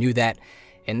home and knew that,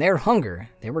 in their hunger,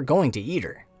 they were going to eat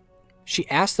her. She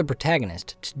asked the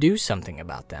protagonist to do something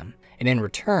about them, and in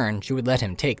return, she would let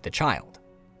him take the child.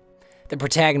 The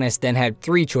protagonist then had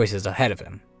 3 choices ahead of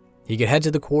him. He could head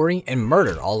to the quarry and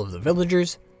murder all of the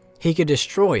villagers. He could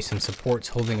destroy some supports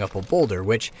holding up a boulder,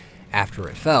 which, after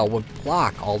it fell, would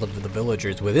block all of the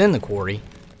villagers within the quarry.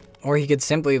 Or he could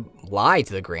simply lie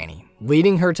to the granny,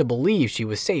 leading her to believe she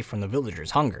was safe from the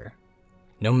villagers' hunger.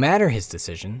 No matter his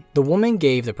decision, the woman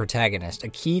gave the protagonist a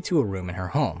key to a room in her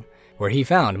home, where he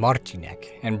found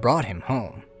Marcinek and brought him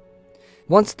home.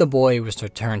 Once the boy was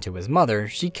returned to his mother,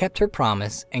 she kept her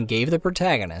promise and gave the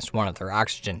protagonist one of their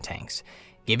oxygen tanks,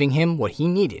 giving him what he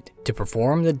needed to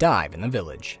perform the dive in the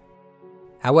village.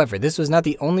 However, this was not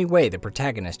the only way the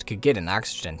protagonist could get an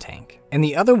oxygen tank, and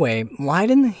the other way lied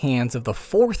in the hands of the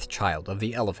 4th child of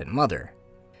the elephant mother.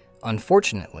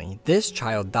 Unfortunately, this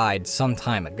child died some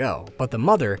time ago, but the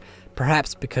mother,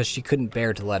 perhaps because she couldn't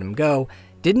bear to let him go,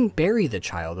 didn't bury the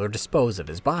child or dispose of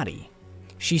his body.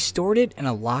 She stored it in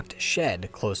a locked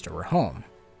shed close to her home.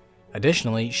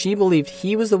 Additionally, she believed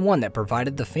he was the one that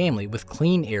provided the family with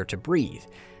clean air to breathe,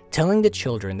 telling the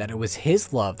children that it was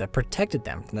his love that protected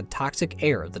them from the toxic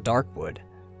air of the Darkwood.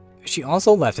 She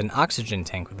also left an oxygen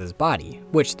tank with his body,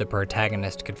 which the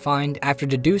protagonist could find after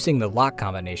deducing the lock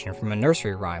combination from a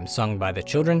nursery rhyme sung by the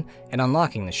children and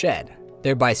unlocking the shed,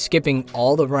 thereby skipping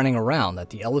all the running around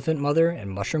that the Elephant Mother and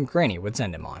Mushroom Granny would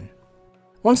send him on.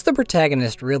 Once the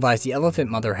protagonist realized the Elephant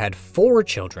Mother had 4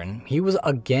 children, he was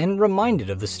again reminded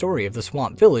of the story of the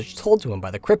swamp village told to him by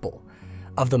the cripple,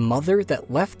 of the mother that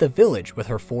left the village with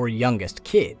her 4 youngest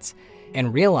kids,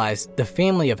 and realized the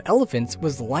family of elephants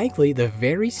was likely the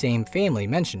very same family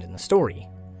mentioned in the story.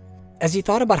 As he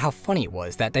thought about how funny it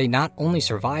was that they not only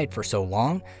survived for so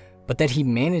long, but that he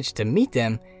managed to meet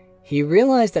them, he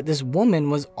realized that this woman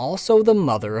was also the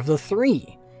mother of the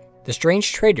 3, the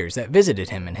strange traders that visited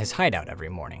him in his hideout every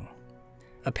morning.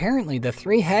 Apparently, the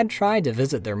 3 had tried to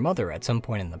visit their mother at some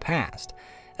point in the past,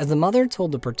 as the mother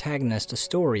told the protagonist a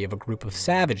story of a group of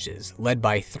savages led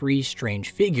by 3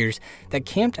 strange figures that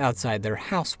camped outside their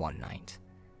house one night.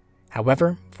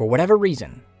 However, for whatever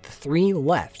reason, the 3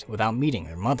 left without meeting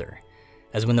their mother,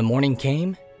 as when the morning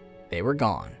came, they were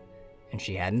gone, and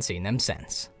she hadn't seen them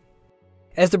since.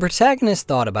 As the protagonist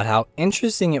thought about how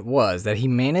interesting it was that he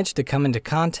managed to come into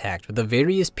contact with the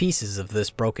various pieces of this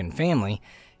broken family,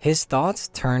 his thoughts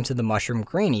turned to the Mushroom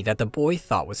Granny that the boy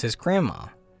thought was his grandma.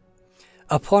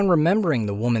 Upon remembering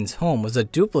the woman's home was a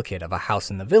duplicate of a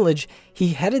house in the village, he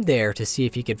headed there to see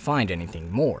if he could find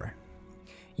anything more.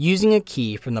 Using a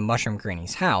key from the Mushroom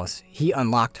Granny's house, he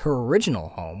unlocked her original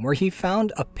home where he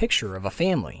found a picture of a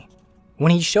family.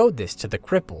 When he showed this to the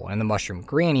cripple and the Mushroom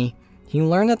Granny, he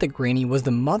learned that the granny was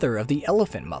the mother of the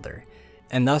Elephant Mother,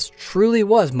 and thus truly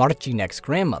was Marcinek's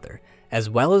grandmother, as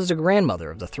well as the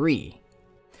grandmother of the 3.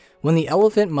 When the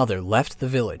Elephant Mother left the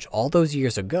village all those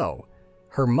years ago,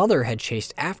 her mother had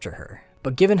chased after her,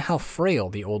 but given how frail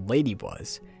the old lady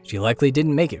was, she likely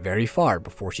didn't make it very far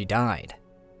before she died.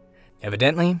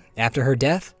 Evidently, after her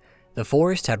death, the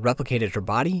forest had replicated her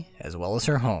body as well as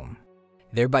her home,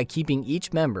 thereby keeping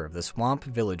each member of the Swamp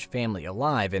Village family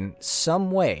alive in some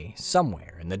way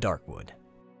somewhere in the Darkwood.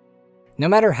 No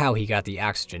matter how he got the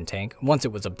oxygen tank, once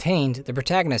it was obtained, the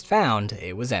protagonist found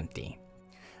it was empty.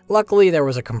 Luckily, there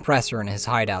was a compressor in his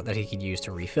hideout that he could use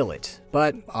to refill it,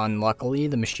 but unluckily,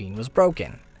 the machine was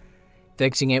broken.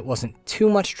 Fixing it wasn't too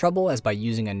much trouble, as by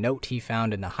using a note he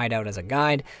found in the hideout as a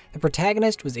guide, the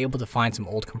protagonist was able to find some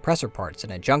old compressor parts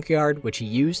in a junkyard which he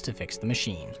used to fix the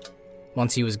machine.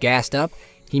 Once he was gassed up,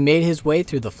 he made his way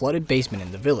through the flooded basement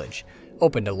in the village,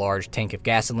 opened a large tank of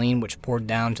gasoline which poured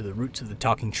down to the roots of the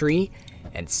talking tree,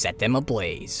 and set them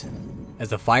ablaze. As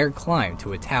the fire climbed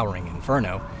to a towering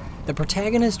inferno, the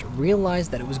protagonist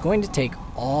realized that it was going to take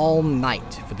all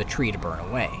night for the tree to burn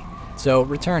away, so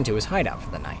returned to his hideout for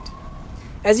the night.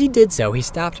 As he did so, he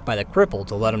stopped by the cripple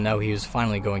to let him know he was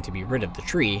finally going to be rid of the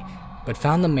tree, but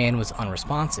found the man was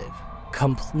unresponsive,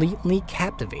 completely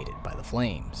captivated by the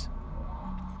flames.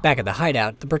 Back at the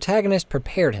hideout, the protagonist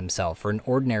prepared himself for an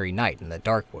ordinary night in the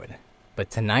Darkwood, but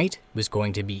tonight was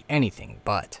going to be anything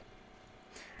but.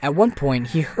 At one point,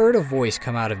 he heard a voice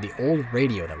come out of the old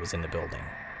radio that was in the building.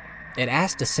 It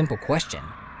asked a simple question: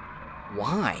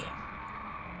 why?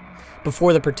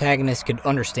 Before the protagonist could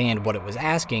understand what it was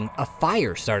asking, a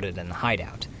fire started in the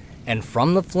hideout, and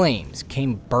from the flames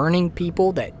came burning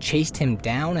people that chased him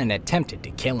down and attempted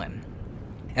to kill him.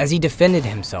 As he defended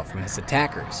himself from his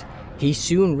attackers, he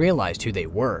soon realized who they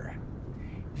were.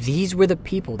 These were the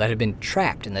people that had been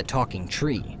trapped in the talking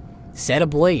tree, set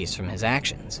ablaze from his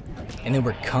actions, and they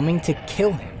were coming to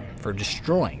kill him for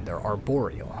destroying their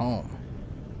arboreal home.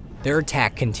 Their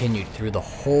attack continued through the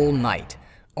whole night,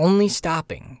 only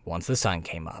stopping once the sun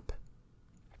came up.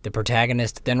 The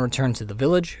protagonist then returned to the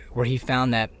village, where he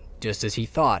found that, just as he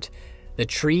thought, the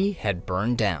tree had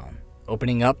burned down,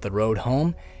 opening up the road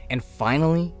home and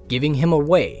finally giving him a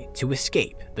way to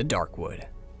escape the Darkwood.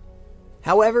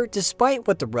 However, despite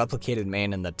what the replicated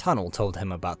man in the tunnel told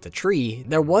him about the tree,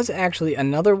 there was actually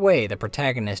another way the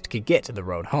protagonist could get to the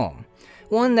road home,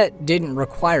 one that didn't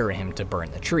require him to burn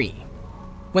the tree.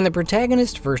 When the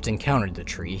protagonist first encountered the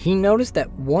tree, he noticed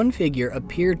that one figure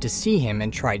appeared to see him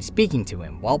and tried speaking to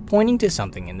him while pointing to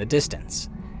something in the distance.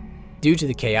 Due to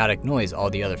the chaotic noise all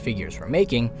the other figures were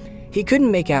making, he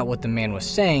couldn't make out what the man was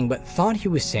saying, but thought he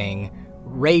was saying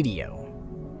radio.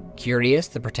 Curious,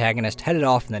 the protagonist headed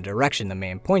off in the direction the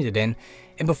man pointed in,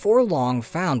 and before long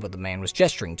found what the man was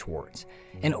gesturing towards,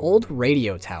 an old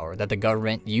radio tower that the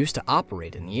government used to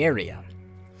operate in the area.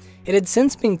 It had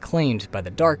since been claimed by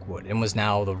the Darkwood and was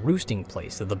now the roosting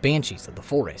place of the banshees of the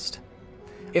forest.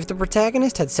 If the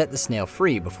protagonist had set the snail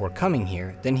free before coming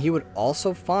here, then he would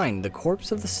also find the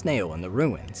corpse of the snail in the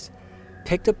ruins,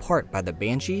 picked apart by the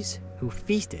banshees who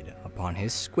feasted upon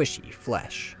his squishy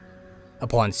flesh.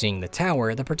 Upon seeing the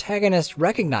tower, the protagonist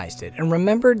recognized it and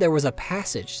remembered there was a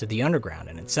passage to the underground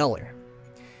in its cellar.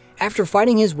 After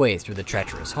fighting his way through the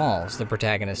treacherous halls, the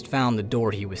protagonist found the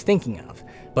door he was thinking of,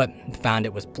 but found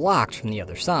it was blocked from the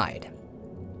other side.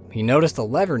 He noticed a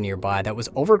lever nearby that was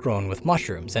overgrown with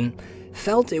mushrooms and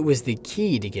felt it was the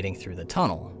key to getting through the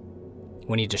tunnel.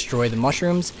 When he destroyed the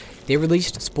mushrooms, they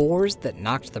released spores that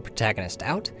knocked the protagonist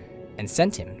out and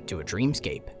sent him to a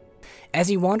dreamscape. As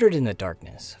he wandered in the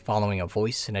darkness, following a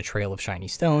voice in a trail of shiny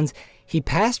stones, he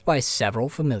passed by several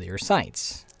familiar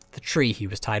sights: the tree he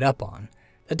was tied up on,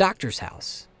 the doctor's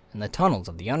house, and the tunnels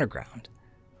of the underground.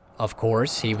 Of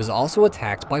course, he was also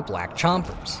attacked by black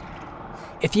chompers.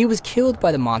 If he was killed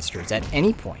by the monsters at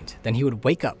any point, then he would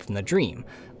wake up from the dream,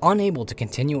 unable to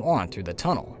continue on through the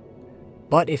tunnel.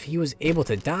 But if he was able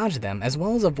to dodge them, as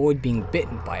well as avoid being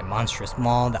bitten by a monstrous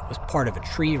maw that was part of a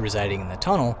tree residing in the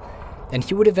tunnel, then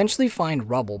he would eventually find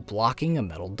rubble blocking a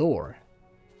metal door.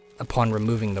 Upon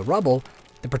removing the rubble,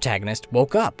 the protagonist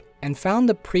woke up and found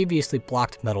the previously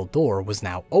blocked metal door was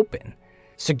now open,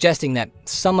 suggesting that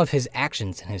some of his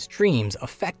actions in his dreams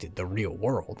affected the real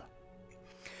world.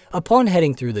 Upon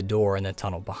heading through the door and the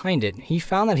tunnel behind it, he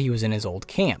found that he was in his old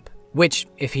camp, which,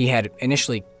 if he had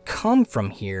initially come from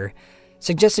here,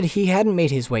 suggested he hadn't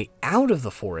made his way out of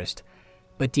the forest,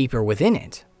 but deeper within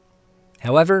it.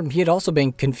 However, he had also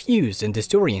been confused and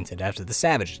disoriented after the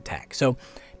savage attack, so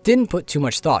didn't put too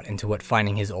much thought into what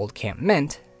finding his old camp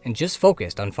meant, and just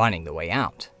focused on finding the way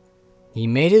out. He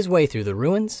made his way through the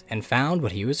ruins and found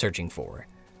what he was searching for: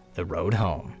 the road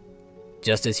home.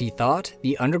 Just as he thought,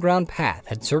 the underground path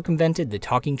had circumvented the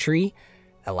talking tree,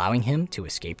 allowing him to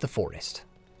escape the forest.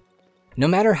 No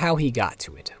matter how he got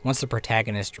to it, once the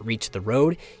protagonist reached the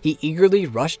road, he eagerly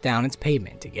rushed down its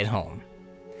pavement to get home.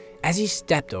 As he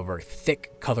stepped over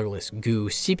thick, colorless goo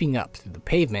seeping up through the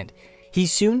pavement, he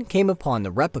soon came upon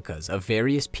the replicas of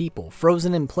various people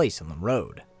frozen in place on the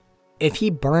road. If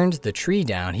he burned the tree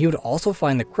down, he would also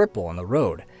find the cripple on the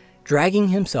road, dragging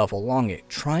himself along it,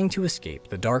 trying to escape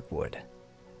the Darkwood.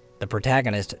 The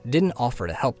protagonist didn't offer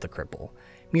to help the cripple,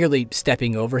 merely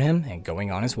stepping over him and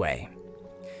going on his way.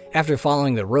 After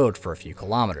following the road for a few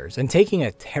kilometers and taking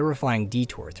a terrifying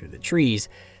detour through the trees,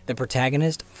 the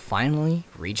protagonist finally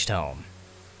reached home.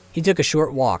 He took a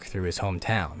short walk through his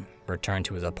hometown, returned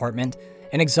to his apartment,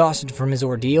 and exhausted from his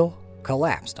ordeal,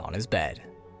 collapsed on his bed.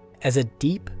 As a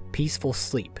deep, peaceful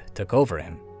sleep took over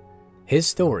him, his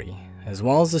story, as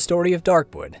well as the story of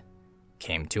Darkwood,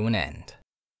 came to an end.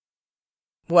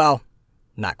 Well,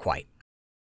 not quite.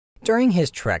 During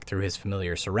his trek through his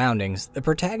familiar surroundings, the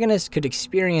protagonist could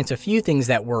experience a few things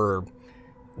that were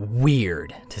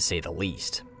weird, to say the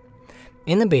least.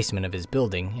 In the basement of his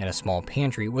building, in a small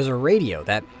pantry, was a radio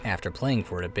that, after playing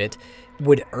for it a bit,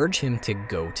 would urge him to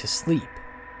go to sleep.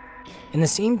 In the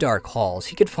same dark halls,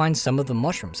 he could find some of the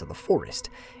mushrooms of the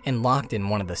forest, and locked in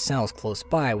one of the cells close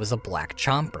by was a black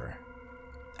chomper.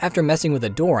 After messing with a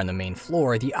door on the main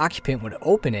floor, the occupant would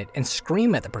open it and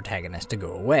scream at the protagonist to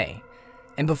go away.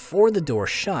 And before the door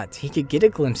shut, he could get a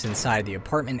glimpse inside the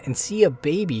apartment and see a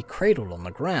baby cradled on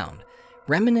the ground,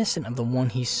 reminiscent of the one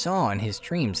he saw in his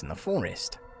dreams in the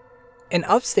forest. And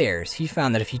upstairs, he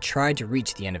found that if he tried to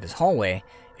reach the end of his hallway,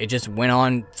 it just went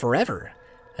on forever,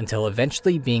 until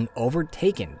eventually being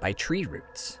overtaken by tree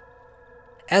roots.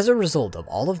 As a result of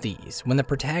all of these, when the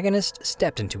protagonist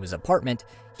stepped into his apartment,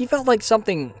 he felt like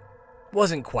something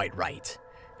wasn't quite right,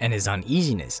 and his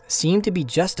uneasiness seemed to be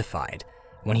justified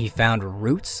when he found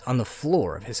roots on the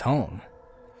floor of his home.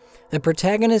 The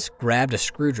protagonist grabbed a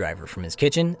screwdriver from his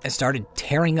kitchen and started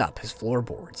tearing up his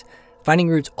floorboards, finding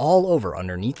roots all over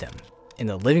underneath them, in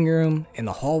the living room, in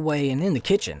the hallway, and in the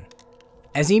kitchen.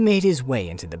 As he made his way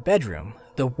into the bedroom,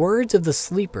 the words of the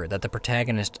sleeper that the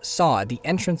protagonist saw at the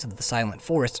entrance of the silent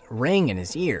forest rang in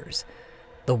his ears,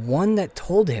 the one that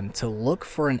told him to look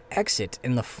for an exit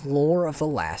in the floor of the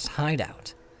last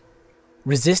hideout.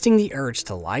 Resisting the urge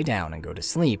to lie down and go to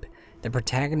sleep, the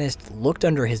protagonist looked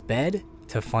under his bed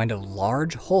to find a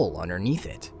large hole underneath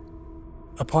it.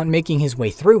 Upon making his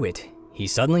way through it, he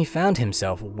suddenly found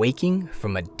himself waking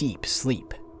from a deep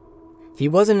sleep. He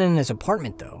wasn't in his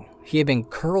apartment though. He had been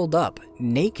curled up,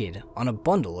 naked, on a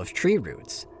bundle of tree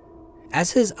roots.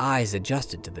 As his eyes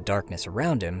adjusted to the darkness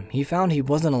around him, he found he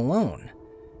wasn't alone.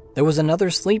 There was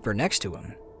another sleeper next to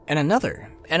him, and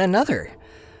another,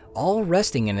 all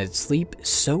resting in a sleep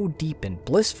so deep and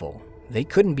blissful they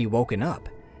couldn't be woken up,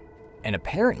 and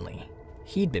apparently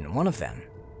he'd been one of them.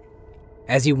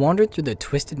 As he wandered through the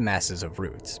twisted masses of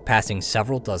roots, passing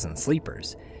several dozen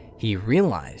sleepers, he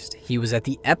realized he was at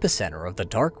the epicenter of the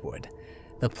Darkwood,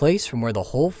 the place from where the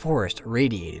whole forest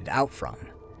radiated out from,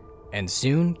 and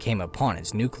soon came upon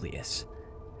its nucleus,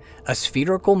 a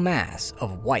spherical mass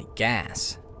of white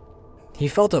gas. He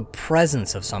felt a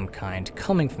presence of some kind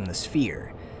coming from the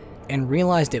sphere, and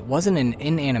realized it wasn't an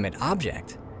inanimate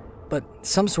object, but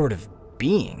some sort of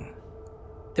being.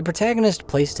 The protagonist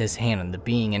placed his hand on the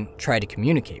being and tried to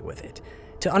communicate with it,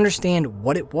 to understand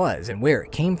what it was and where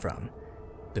it came from.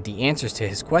 But the answers to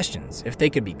his questions, if they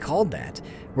could be called that,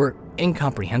 were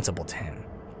incomprehensible to him.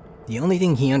 The only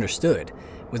thing he understood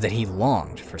was that he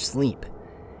longed for sleep,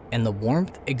 and the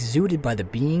warmth exuded by the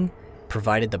being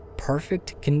provided the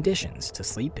perfect conditions to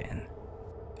sleep in.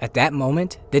 At that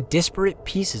moment, the disparate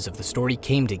pieces of the story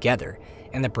came together,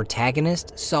 and the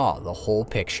protagonist saw the whole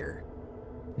picture.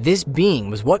 This being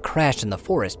was what crashed in the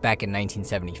forest back in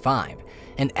 1975,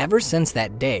 and ever since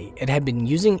that day, it had been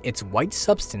using its white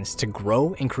substance to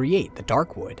grow and create the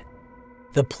Darkwood.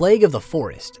 The plague of the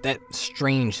forest, that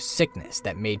strange sickness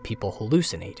that made people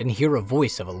hallucinate and hear a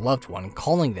voice of a loved one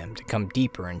calling them to come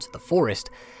deeper into the forest,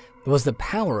 was the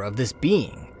power of this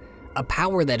being, a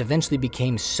power that eventually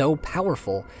became so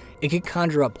powerful it could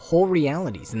conjure up whole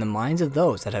realities in the minds of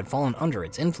those that had fallen under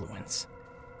its influence.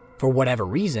 For whatever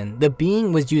reason, the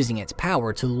being was using its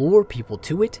power to lure people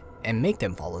to it and make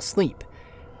them fall asleep,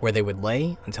 where they would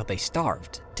lay until they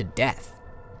starved to death.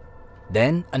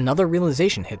 Then another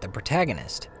realization hit the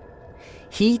protagonist.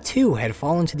 He too had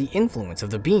fallen to the influence of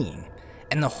the being,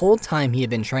 and the whole time he had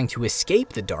been trying to escape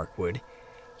the Darkwood,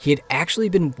 he had actually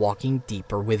been walking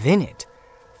deeper within it,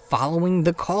 following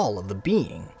the call of the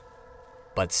being.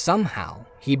 But somehow,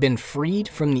 he'd been freed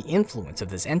from the influence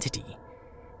of this entity,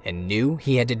 and knew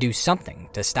he had to do something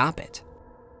to stop it.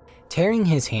 Tearing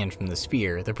his hand from the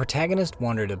sphere, the protagonist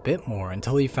wandered a bit more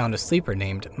until he found a sleeper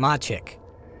named Maciek.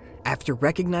 After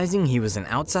recognizing he was an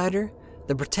outsider,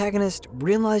 the protagonist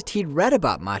realized he'd read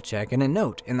about Maciek in a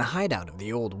note in the hideout of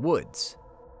the old woods.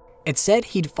 It said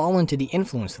he'd fallen to the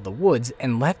influence of the woods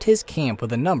and left his camp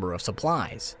with a number of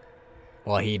supplies.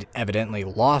 While he'd evidently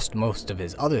lost most of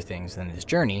his other things in his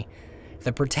journey,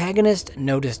 the protagonist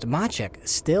noticed Maciek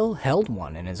still held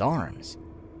one in his arms,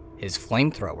 his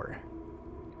flamethrower.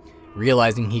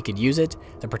 Realizing he could use it,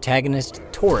 the protagonist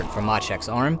tore it from Maciek's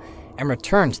arm and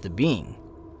returned to the being.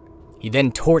 He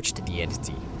then torched the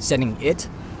entity, setting it,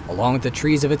 along with the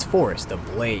trees of its forest,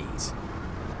 ablaze.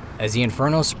 As the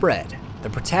inferno spread, the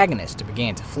protagonist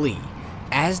began to flee,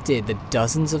 as did the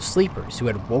dozens of sleepers who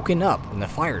had woken up when the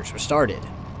fires were started.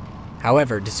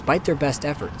 However, despite their best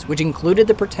efforts, which included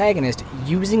the protagonist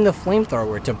using the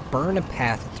flamethrower to burn a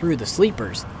path through the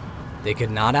sleepers, they could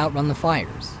not outrun the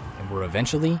fires and were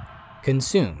eventually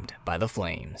consumed by the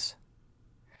flames.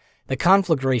 The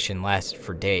conflagration lasted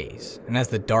for days, and as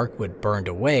the Darkwood burned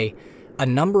away, a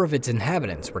number of its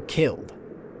inhabitants were killed.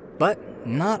 But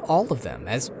not all of them,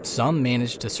 as some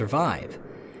managed to survive,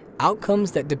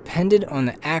 outcomes that depended on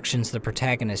the actions the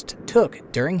protagonist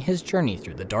took during his journey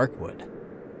through the Darkwood.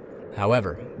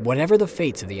 However, whatever the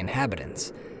fates of the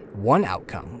inhabitants, one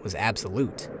outcome was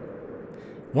absolute.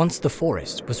 Once the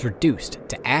forest was reduced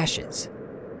to ashes,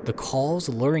 the calls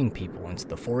luring people into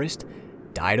the forest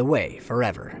died away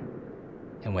forever.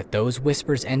 And with those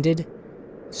whispers ended,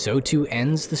 so too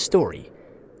ends the story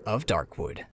of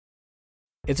Darkwood.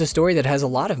 It's a story that has a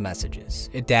lot of messages.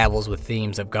 It dabbles with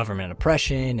themes of government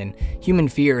oppression and human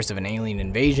fears of an alien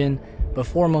invasion, but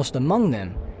foremost among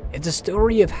them, it's a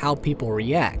story of how people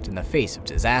react in the face of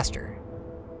disaster.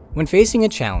 When facing a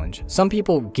challenge, some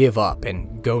people give up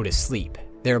and go to sleep,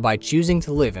 thereby choosing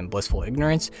to live in blissful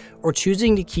ignorance or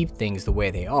choosing to keep things the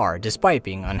way they are despite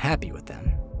being unhappy with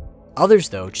them. Others,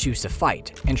 though, choose to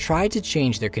fight and try to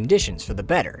change their conditions for the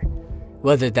better,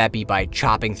 whether that be by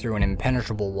chopping through an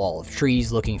impenetrable wall of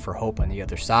trees looking for hope on the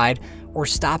other side, or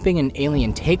stopping an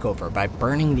alien takeover by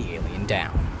burning the alien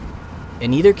down.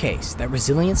 In either case, that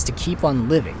resilience to keep on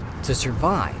living, to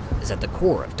survive, is at the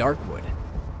core of Darkwood.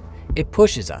 It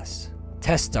pushes us,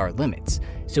 tests our limits,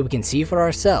 so we can see for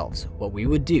ourselves what we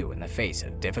would do in the face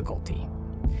of difficulty.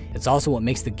 It's also what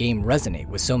makes the game resonate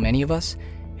with so many of us,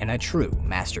 and a true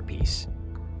masterpiece.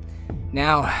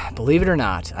 Now, believe it or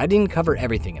not, I didn't cover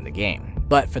everything in the game,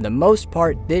 but for the most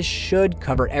part, this should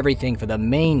cover everything for the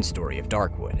main story of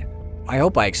Darkwood. I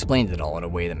hope I explained it all in a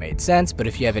way that made sense, but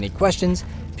if you have any questions,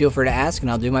 feel free to ask and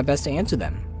I'll do my best to answer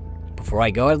them. Before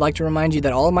I go, I'd like to remind you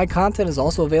that all of my content is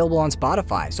also available on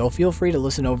Spotify, so feel free to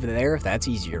listen over there if that's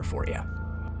easier for you.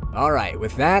 Alright,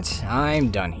 with that,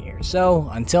 I'm done here. So,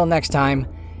 until next time,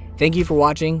 thank you for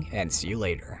watching and see you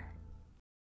later.